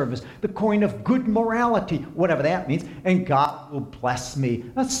church service, the coin of good morality, whatever that means, and God will bless me.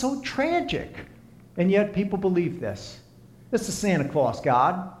 That's so tragic. And yet people believe this. This is Santa Claus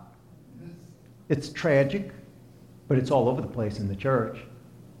God. It's tragic, but it's all over the place in the church.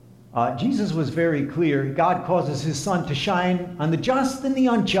 Jesus was very clear. God causes his sun to shine on the just and the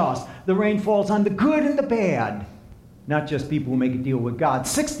unjust. The rain falls on the good and the bad, not just people who make a deal with God.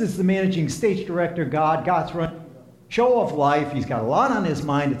 Sixth is the managing stage director, God. God's running show of life. He's got a lot on his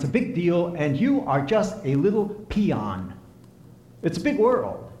mind. It's a big deal, and you are just a little peon. It's a big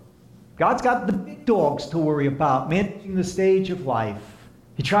world. God's got the big dogs to worry about, managing the stage of life.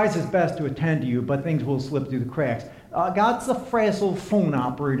 He tries his best to attend to you, but things will slip through the cracks. God's the frazzled phone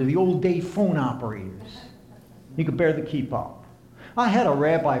operator, the old day phone operators. He could barely keep up. I had a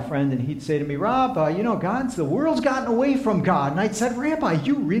rabbi friend, and he'd say to me, "Rob, the world's gotten away from God." And I'd said, "Rabbi,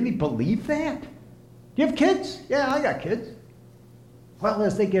 you really believe that? Do you have kids?" "Yeah, I got kids." "Well,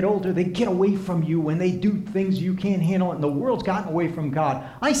 as they get older, they get away from you and they do things you can't handle, and the world's gotten away from God."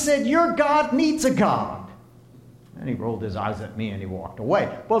 I said, "Your God needs a God." And he rolled his eyes at me and he walked away.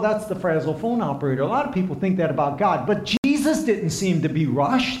 Well, that's the frazzled phone operator. A lot of people think that about God, but Jesus didn't seem to be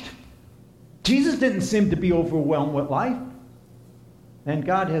rushed. Jesus didn't seem to be overwhelmed with life. And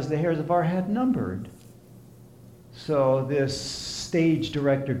God has the hairs of our head numbered. So this stage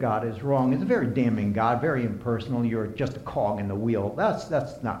director God is wrong. It's a very damning God, very impersonal. You're just a cog in the wheel.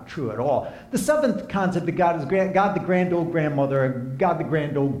 That's not true at all. The seventh concept of God is God the grand old grandmother, God the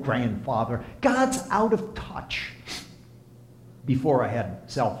grand old grandfather. God's out of touch. Before I had a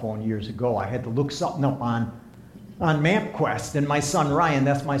cell phone years ago, I had to look something up on MapQuest, and my son Ryan,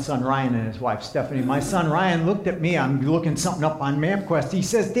 that's my son Ryan and his wife Stephanie, my son Ryan looked at me, I'm looking something up on MapQuest. He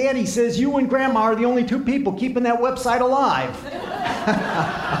says, "Dad," he says, "you and Grandma are the only two people keeping that website alive."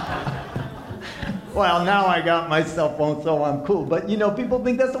 Well, now I got my cell phone, so I'm cool. But, people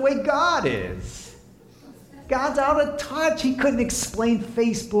think that's the way God is. God's out of touch. He couldn't explain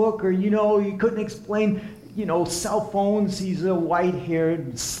Facebook, or, he couldn't explain cell phones. He's a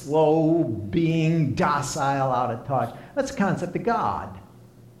white-haired, slow being, docile, out of touch. That's the concept of God.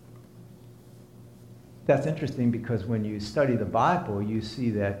 That's interesting because when you study the Bible, you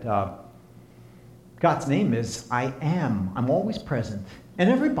see that God's name is I am. I'm always present. And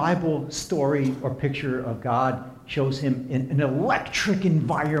every Bible story or picture of God shows him in an electric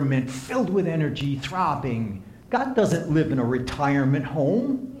environment filled with energy, throbbing. God doesn't live in a retirement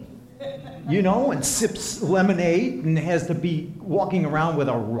home. And sips lemonade and has to be walking around with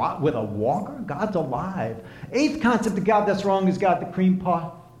a walker. God's alive. Eighth concept of God that's wrong is God the cream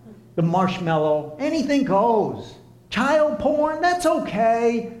puff, the marshmallow. Anything goes. Child porn, that's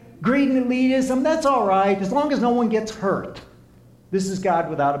okay. Greed and elitism, that's all right, as long as no one gets hurt. This is God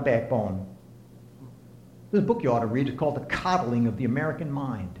without a backbone. There's a book you ought to read. It's called The Coddling of the American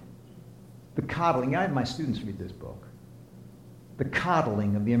Mind. The Coddling. I have my students read this book. The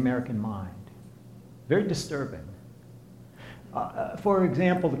Coddling of the American Mind. Very disturbing. For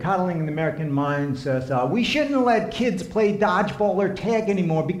example, The Coddling of the American Mind says, we shouldn't let kids play dodgeball or tag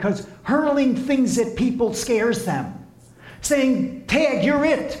anymore because hurling things at people scares them. Saying, tag, you're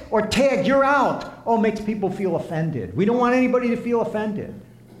it, or tag, you're out, makes people feel offended. We don't want anybody to feel offended.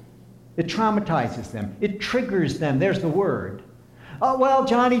 It traumatizes them. It triggers them. There's the word. Well,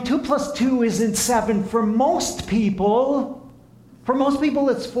 Johnny, 2 plus 2 isn't 7 for most people. For most people,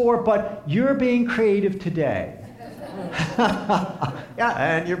 it's 4, but you're being creative today. Yeah,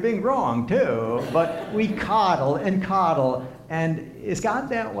 and you're being wrong, too. But we coddle. And is God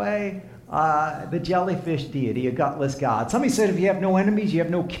that way? The jellyfish deity, a gutless God. Somebody said if you have no enemies, you have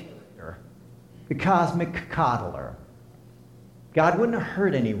no character. The cosmic coddler. God wouldn't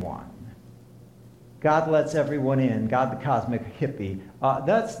hurt anyone. God lets everyone in. God, the cosmic hippie.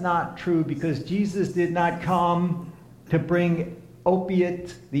 That's not true because Jesus did not come to bring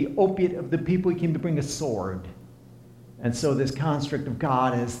the opiate of the people. He came to bring a sword. And so this construct of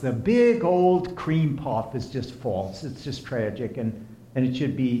God as the big old cream puff is just false. It's just tragic, and it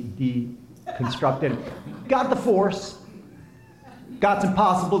should be deconstructed. God the force. God's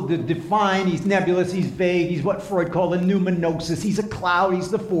impossible to define. He's nebulous. He's vague. He's what Freud called a pneumognosis. He's a cloud. He's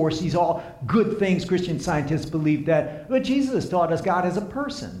the force. He's all good things. Christian scientists believe that. But Jesus taught us God is a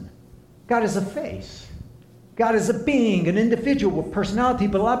person. God is a face. God is a being, an individual with personality.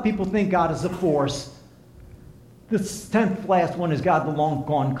 But a lot of people think God is a force. The 10th last one is God, the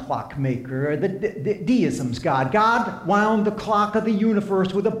long-gone clockmaker. The deism's God. God wound the clock of the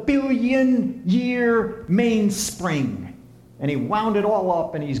universe with a billion-year mainspring. And he wound it all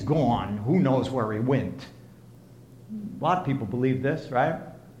up and he's gone. Who knows where he went? A lot of people believe this, right?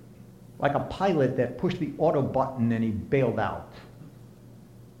 Like a pilot that pushed the auto button and he bailed out.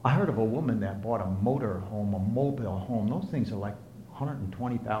 I heard of a woman that bought a motorhome, a mobile home. Those things are like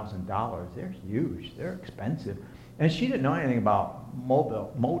 $120,000. They're huge. They're expensive. And she didn't know anything about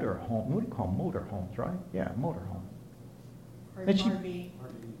motor home. What do you call motor homes, right? Yeah, motor home.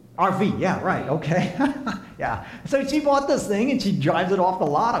 RV, yeah, right, okay. Yeah. So she bought this thing and she drives it off the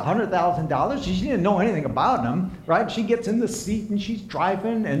lot, $100,000. She didn't know anything about them, right? She gets in the seat and she's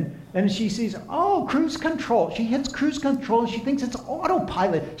driving and she sees, cruise control. She hits cruise control and she thinks it's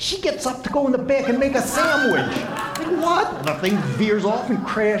autopilot. She gets up to go in the back and make a sandwich. Like, what? The thing veers off and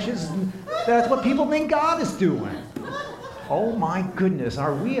crashes. And that's what people think God is doing. Oh my goodness,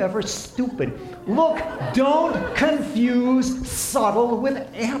 are we ever stupid? Look, don't confuse subtle with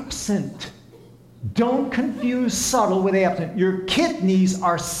absent. Don't confuse subtle with absent. Your kidneys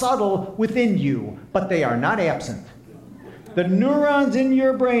are subtle within you, but they are not absent. The neurons in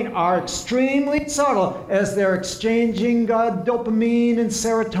your brain are extremely subtle as they're exchanging dopamine and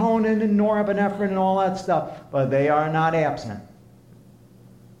serotonin and norepinephrine and all that stuff, but they are not absent.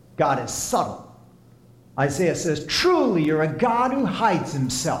 God is subtle. Isaiah says, truly you're a God who hides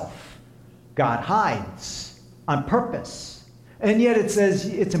himself. God hides on purpose. And yet it says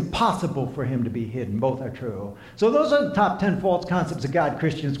it's impossible for him to be hidden. Both are true. So those are the top 10 false concepts of God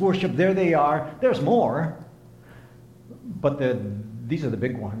Christians worship. There they are. There's more. But these are the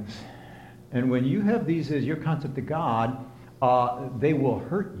big ones. And when you have these as your concept of God, they will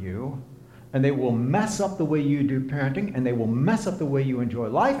hurt you. And they will mess up the way you do parenting, and they will mess up the way you enjoy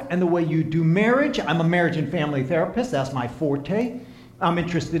life, and the way you do marriage. I'm a marriage and family therapist. That's my forte. I'm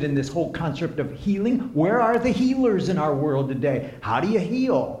interested in this whole concept of healing. Where are the healers in our world today? How do you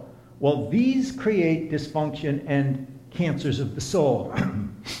heal? Well, these create dysfunction and cancers of the soul.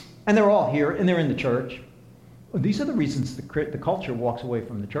 And they're all here, and they're in the church. These are the reasons the culture walks away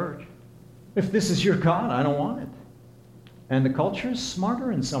from the church. If this is your God, I don't want it. And the culture is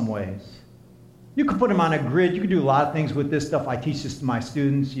smarter in some ways. You could put them on a grid. You could do a lot of things with this stuff. I teach this to my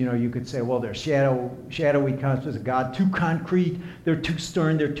students. You could say, well, they're shadowy concepts of God, too concrete, they're too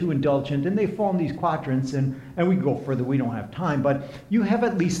stern, they're too indulgent, and they fall in these quadrants, and we can go further. We don't have time, but you have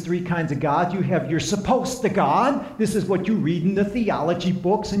at least 3 kinds of God. You have your supposed to God. This is what you read in the theology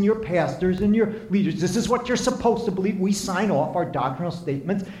books and your pastors and your leaders. This is what you're supposed to believe. We sign off our doctrinal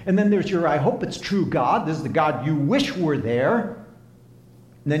statements, and then there's your I hope it's true God. This is the God you wish were there.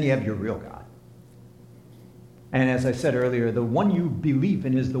 And then you have your real God. And as I said earlier, the one you believe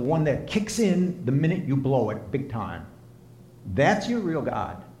in is the one that kicks in the minute you blow it big time. That's your real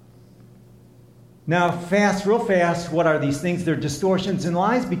God. Now, real fast, what are these things? They're distortions and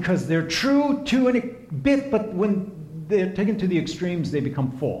lies because they're true to a bit, but when they're taken to the extremes, they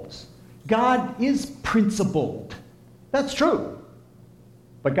become false. God is principled. That's true.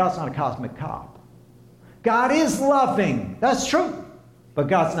 but God's not a cosmic cop. God is loving. That's true. But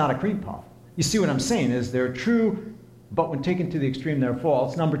God's not a cream puff. You see what I'm saying is they're true, but when taken to the extreme, they're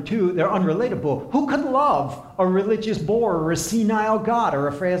false. Number two, they're unrelatable. Who could love a religious bore or a senile God or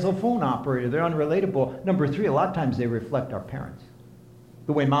a frazzled phone operator? They're unrelatable. Number three, a lot of times they reflect our parents.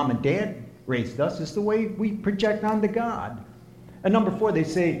 The way mom and dad raised us is the way we project onto God. And number four, they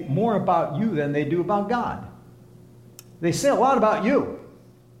say more about you than they do about God. They say a lot about you.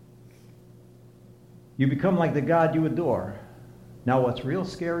 You become like the God you adore. Now, what's real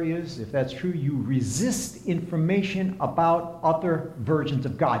scary is, if that's true, you resist information about other versions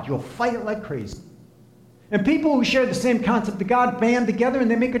of God. You'll fight it like crazy. And people who share the same concept of God band together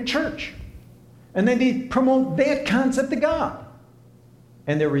and they make a church. And then they promote that concept of God.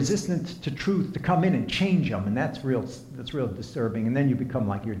 And they're resistant to truth to come in and change them. And that's real disturbing. And then you become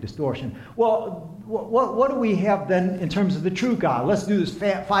like your distortion. Well, what do we have then in terms of the true God? Let's do this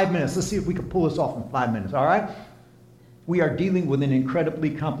 5 minutes. Let's see if we can pull this off in 5 minutes, all right? We are dealing with an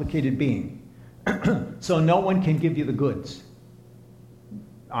incredibly complicated being. So no one can give you the goods.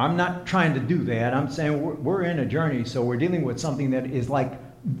 I'm not trying to do that. I'm saying we're in a journey, so we're dealing with something that is like,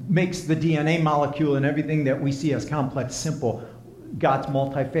 makes the DNA molecule and everything that we see as complex simple. God's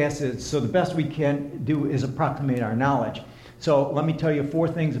multifaceted, so the best we can do is approximate our knowledge. So let me tell you 4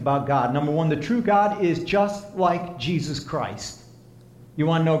 things about God. Number 1, the true God is just like Jesus Christ. You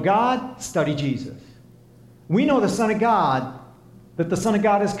want to know God? Study Jesus. We know the Son of God, that the Son of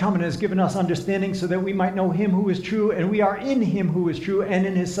God has come and has given us understanding so that we might know him who is true, and we are in him who is true, and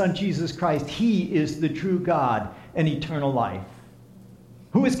in his Son Jesus Christ. He is the true God and eternal life.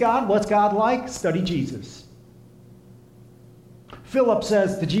 Who is God? What's God like? Study Jesus. Philip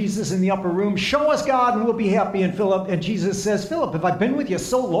says to Jesus in the upper room, show us God and we'll be happy. And Jesus says, Philip, have I been with you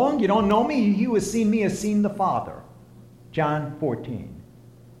so long you don't know me? He who has seen me has seen the Father. John 14.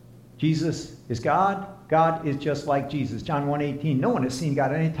 Jesus is God. God is just like Jesus. John 1:18. No one has seen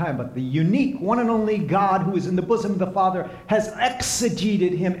God at any time, but the unique, one and only God who is in the bosom of the Father has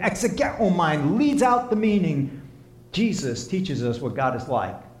exegeted him. Exegeomai leads out the meaning. Jesus teaches us what God is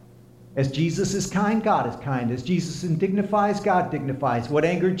like. As Jesus is kind, God is kind. As Jesus dignifies, God dignifies. What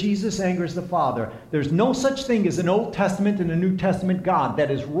angered Jesus angers the Father. There's no such thing as an Old Testament and a New Testament God.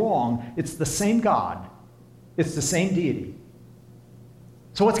 That is wrong. It's the same God. It's the same deity.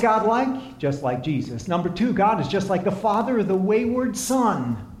 So what's God like? Just like Jesus. Number 2, God is just like the father of the wayward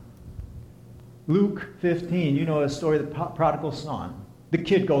son. Luke 15, you know the story of the prodigal son. The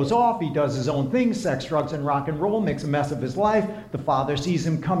kid goes off, he does his own thing, sex, drugs, and rock and roll, makes a mess of his life. The father sees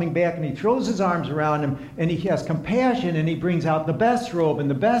him coming back and he throws his arms around him and he has compassion and he brings out the best robe and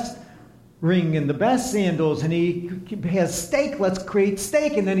the best ring and the best sandals and he has steak, let's create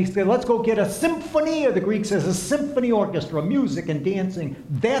steak. And then he said, let's go get a symphony, or the Greek says a symphony orchestra, music and dancing.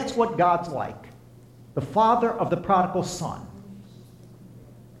 That's what God's like. The father of the prodigal son.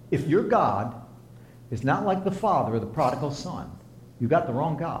 If your God is not like the father of the prodigal son, you got the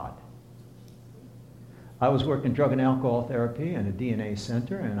wrong God. I was working drug and alcohol therapy in a DNA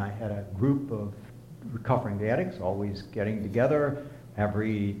center, and I had a group of recovering addicts always getting together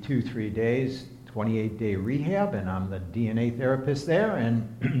every 2-3 days, 28-day rehab, and I'm the DNA therapist there,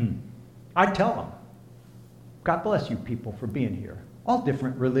 and I tell them, God bless you people for being here. All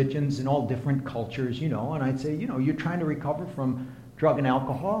different religions and all different cultures, and I'd say, you're trying to recover from drug and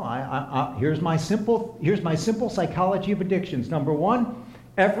alcohol. Here's my simple psychology of addictions. Number 1,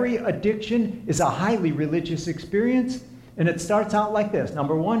 every addiction is a highly religious experience, and it starts out like this.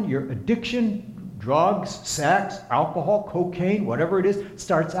 Number 1, your addiction, drugs, sex, alcohol, cocaine, whatever it is,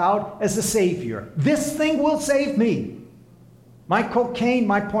 starts out as a savior. This thing will save me. My cocaine,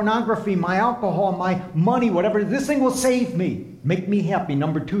 my pornography, my alcohol, my money, whatever, this thing will save me. Make me happy.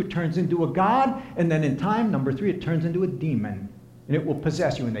 Number 2, it turns into a god, and then in time, number 3, it turns into a demon. And it will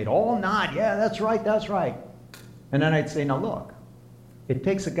possess you. And they'd all nod, yeah, that's right, that's right. And then I'd say, now look, it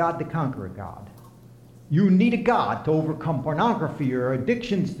takes a God to conquer a God. You need a God to overcome pornography or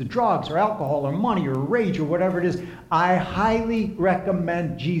addictions to drugs or alcohol or money or rage or whatever it is. I highly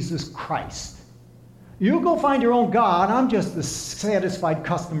recommend Jesus Christ. You go find your own God. I'm just the satisfied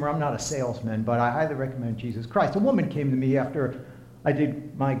customer. I'm not a salesman, but I highly recommend Jesus Christ. A woman came to me after I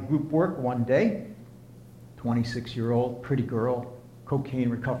did my group work one day, 26-year-old, pretty girl,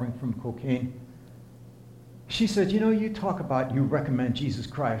 recovering from cocaine. She said, you talk about you recommend Jesus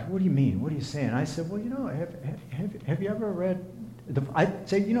Christ. What do you mean? What are you saying? I said, well, have you ever read, I'd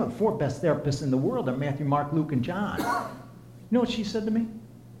say, the 4 best therapists in the world are Matthew, Mark, Luke, and John. You know what she said to me?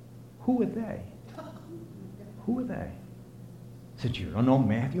 Who are they? Who are they? I said, you don't know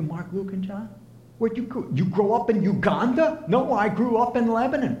Matthew, Mark, Luke, and John? Where'd you grow? You grow up in Uganda? No, I grew up in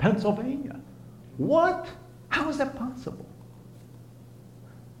Lebanon, Pennsylvania. What? How is that possible?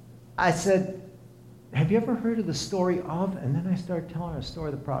 I said, have you ever heard of the story of, and then I started telling her the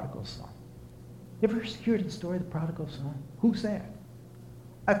story of the prodigal son. You ever heard the story of the prodigal son? Who's that?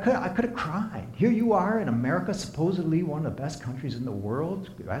 I could have cried. Here you are in America, supposedly one of the best countries in the world.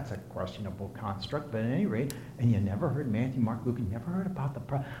 That's a questionable construct, but at any rate, and you never heard Matthew, Mark, Luke, you never heard about the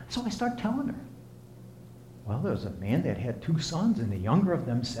prodigal. So I started telling her. Well, there was a man that had 2 sons, and the younger of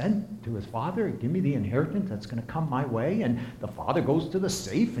them said to his father, give me the inheritance that's going to come my way. And the father goes to the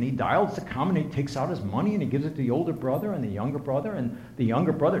safe, and he dials the common, and he takes out his money, and he gives it to the older brother and the younger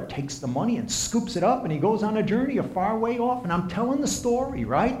brother takes the money and scoops it up, and he goes on a journey a far way off. And I'm telling the story,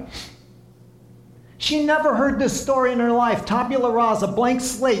 right? She never heard this story in her life. Tabula rasa, blank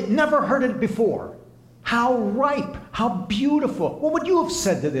slate, never heard it before. How ripe, how beautiful. What would you have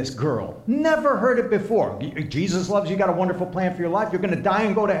said to this girl? Never heard it before. Jesus loves you, got a wonderful plan for your life. You're going to die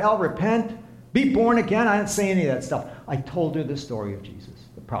and go to hell, repent, be born again. I didn't say any of that stuff. I told her the story of Jesus,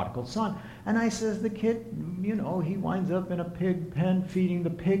 the prodigal son. And I says, the kid, he winds up in a pig pen feeding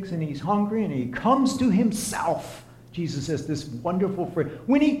the pigs, and he's hungry, and he comes to himself. Jesus says this wonderful phrase.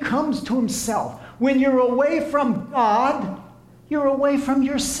 When he comes to himself, when you're away from God, you're away from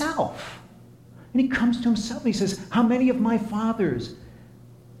yourself. And he comes to himself. He says, how many of my father's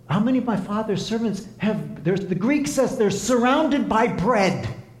servants the Greek says they're surrounded by bread.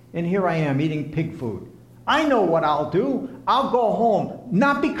 And here I am eating pig food. I know what I'll do. I'll go home,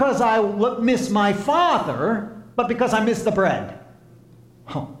 not because I miss my father, but because I miss the bread.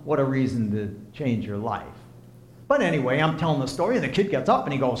 Oh, what a reason to change your life. But anyway, I'm telling the story, and the kid gets up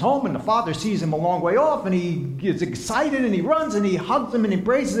and he goes home, and the father sees him a long way off, and he gets excited, and he runs, and he hugs him, and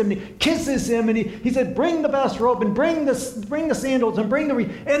embraces him, and he kisses him, and he said, bring the best robe, and bring the sandals, and bring the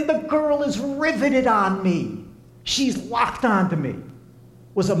wreath. And the girl is riveted on me. She's locked onto me. It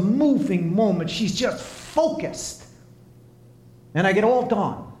was a moving moment. She's just focused. And I get all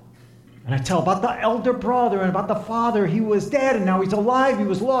done. And I tell about the elder brother and about the father. He was dead, and now he's alive. He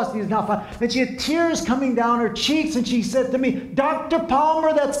was lost. He's now found. And she had tears coming down her cheeks, and she said to me, Dr.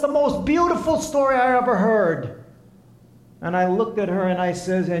 Palmer, that's the most beautiful story I ever heard. And I looked at her, and I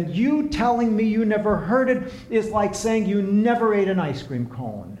says, and you telling me you never heard it is like saying you never ate an ice cream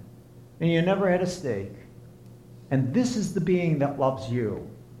cone, and you never had a steak. And this is the being that loves you.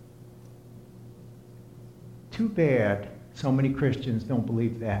 Too bad so many Christians don't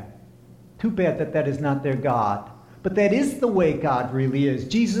believe that. Too bad that that is not their God. But that is the way God really is.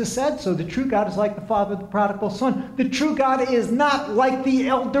 Jesus said so. The true God is like the father of the prodigal son. The true God is not like the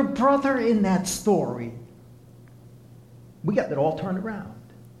elder brother in that story. We got that all turned around.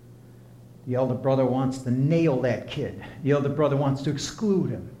 The elder brother wants to nail that kid. The elder brother wants to exclude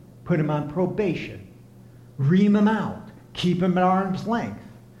him, put him on probation, ream him out, keep him at arm's length.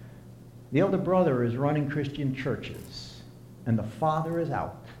 The elder brother is running Christian churches, and the father is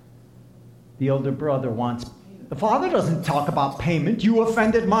out. The elder brother wants... The father doesn't talk about payment. You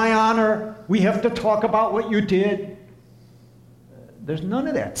offended my honor. We have to talk about what you did. There's none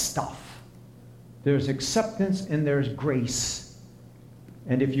of that stuff. There's acceptance and there's grace.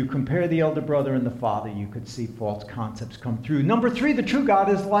 And if you compare the elder brother and the father, you could see false concepts come through. Number 3, the true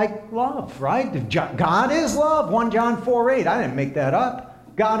God is like love, right? God is love. 1 John 4:8. I didn't make that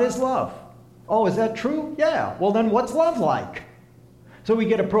up. God is love. Oh, is that true? Yeah. Well, then what's love like? So we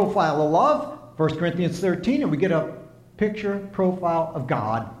get a profile of love, 1 Corinthians 13, and we get a picture profile of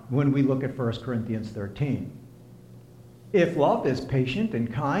God when we look at 1 Corinthians 13. If love is patient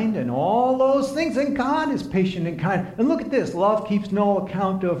and kind and all those things, then God is patient and kind. And look at this. Love keeps no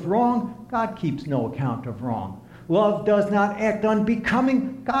account of wrong. God keeps no account of wrong. Love does not act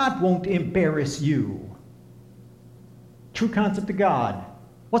unbecoming. God won't embarrass you. True concept of God.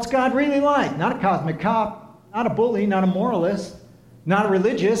 What's God really like? Not a cosmic cop, not a bully, not a moralist, not a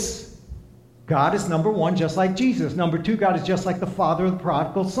religious. God is number 1, just like Jesus. Number 2, God is just like the father of the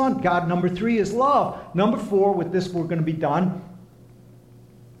prodigal son. God, number 3, is love. Number 4, with this we're going to be done.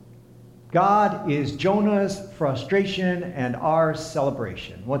 God is Jonah's frustration and our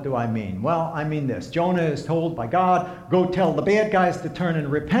celebration. What do I mean? Well, I mean this. Jonah is told by God, go tell the bad guys to turn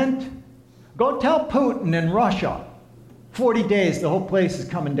and repent. Go tell Putin in Russia. 40 days, the whole place is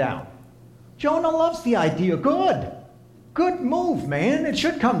coming down. Jonah loves the idea. Good move, man. It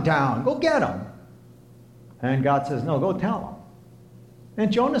should come down. Go get him. And God says, no, go tell him.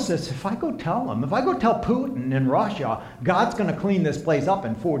 And Jonah says, if I go tell Putin in Russia, God's going to clean this place up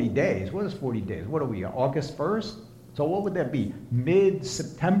in 40 days. What is 40 days? What are we, August 1st? So what would that be?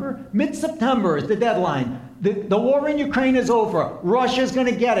 Mid-September? Mid-September is the deadline. The war in Ukraine is over. Russia's going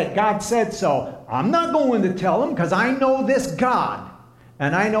to get it. God said so. I'm not going to tell them because I know this God.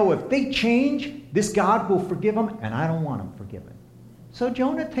 And I know if they change, this God will forgive them, and I don't want them forgiven. So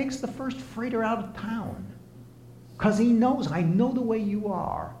Jonah takes the first freighter out of town because he knows, I know the way you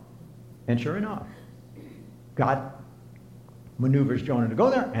are. And sure enough, God maneuvers Jonah to go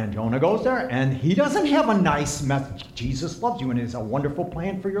there, and Jonah goes there, and he doesn't have a nice message. Jesus loves you and has a wonderful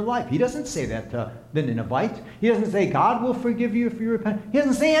plan for your life. He doesn't say that to the Ninevites. He doesn't say God will forgive you if you repent. He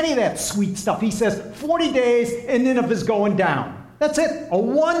doesn't say any of that sweet stuff. He says 40 days and Nineveh's going down. That's it. A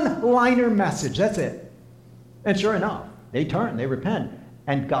one-liner message. That's it. And sure enough, they turn, they repent,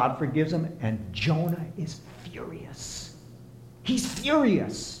 and God forgives them, and Jonah is furious. He's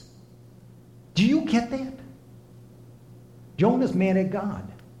furious. Do you get that? Jonah's mad at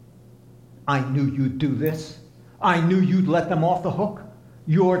God. I knew you'd do this. I knew you'd let them off the hook.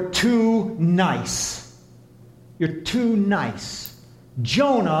 You're too nice. You're too nice.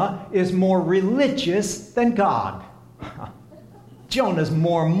 Jonah is more religious than God. Jonah's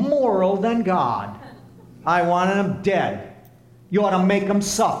more moral than God. I wanted him dead. You ought to make him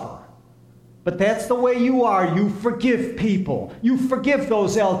suffer. But that's the way you are. You forgive people. You forgive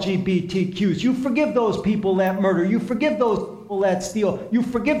those LGBTQs. You forgive those people that murder. You forgive those people that steal. You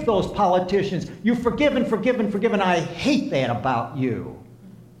forgive those politicians. You forgive and forgive and forgive, and I hate that about you.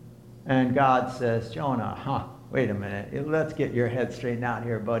 And God says, Jonah, wait a minute. Let's get your head straightened out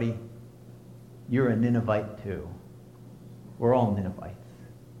here, buddy. You're a Ninevite too. We're all Ninevites.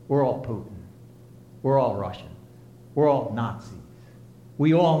 We're all Putin. We're all Russians. We're all Nazis.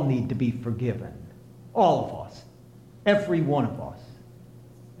 We all need to be forgiven. All of us. Every one of us.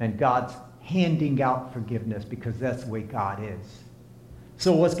 And God's handing out forgiveness because that's the way God is.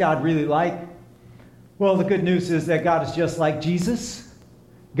 So what's God really like? Well, the good news is that God is just like Jesus.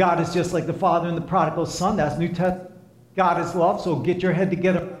 God is just like the Father and the prodigal son. That's New Testament. God is love, so get your head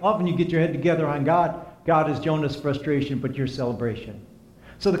together on love, and you get your head together on God. God is Jonah's frustration, but your celebration.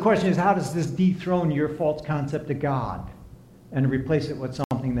 So the question is, how does this dethrone your false concept of God and replace it with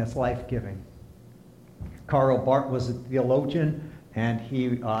something that's life-giving? Karl Barth was a theologian, and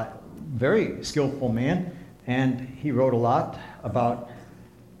he very skillful man, and he wrote a lot about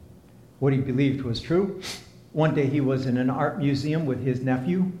what he believed was true. One day he was in an art museum with his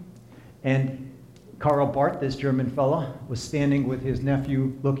nephew, and Karl Barth, this German fella, was standing with his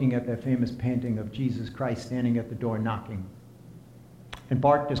nephew looking at that famous painting of Jesus Christ standing at the door knocking. And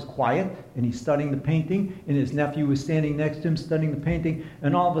Barth is quiet, and he's studying the painting, and his nephew is standing next to him studying the painting,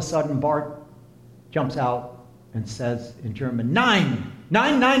 and all of a sudden Barth jumps out and says in German, 9,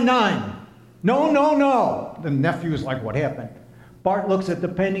 9, 9, 9. No, no, no. The nephew is like, what happened? Barth looks at the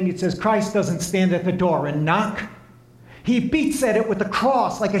painting, he says, Christ doesn't stand at the door and knock. He beats at it with the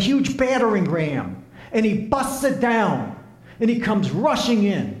cross like a huge battering ram, and he busts it down, and he comes rushing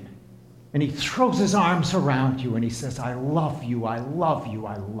in. And he throws his arms around you and he says, I love you, I love you,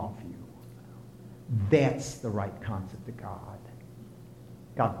 I love you. That's the right concept of God.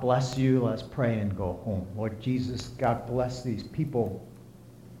 God bless you. Let's pray and go home. Lord Jesus, God bless these people.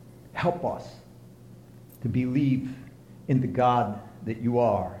 Help us to believe in the God that you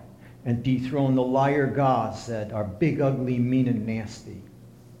are and dethrone the liar gods that are big, ugly, mean, and nasty,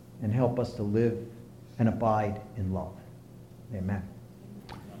 and help us to live and abide in love. Amen.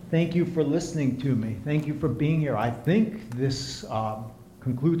 Thank you for listening to me. Thank you for being here. I think this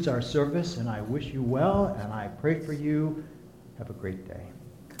concludes our service, and I wish you well, and I pray for you. Have a great day.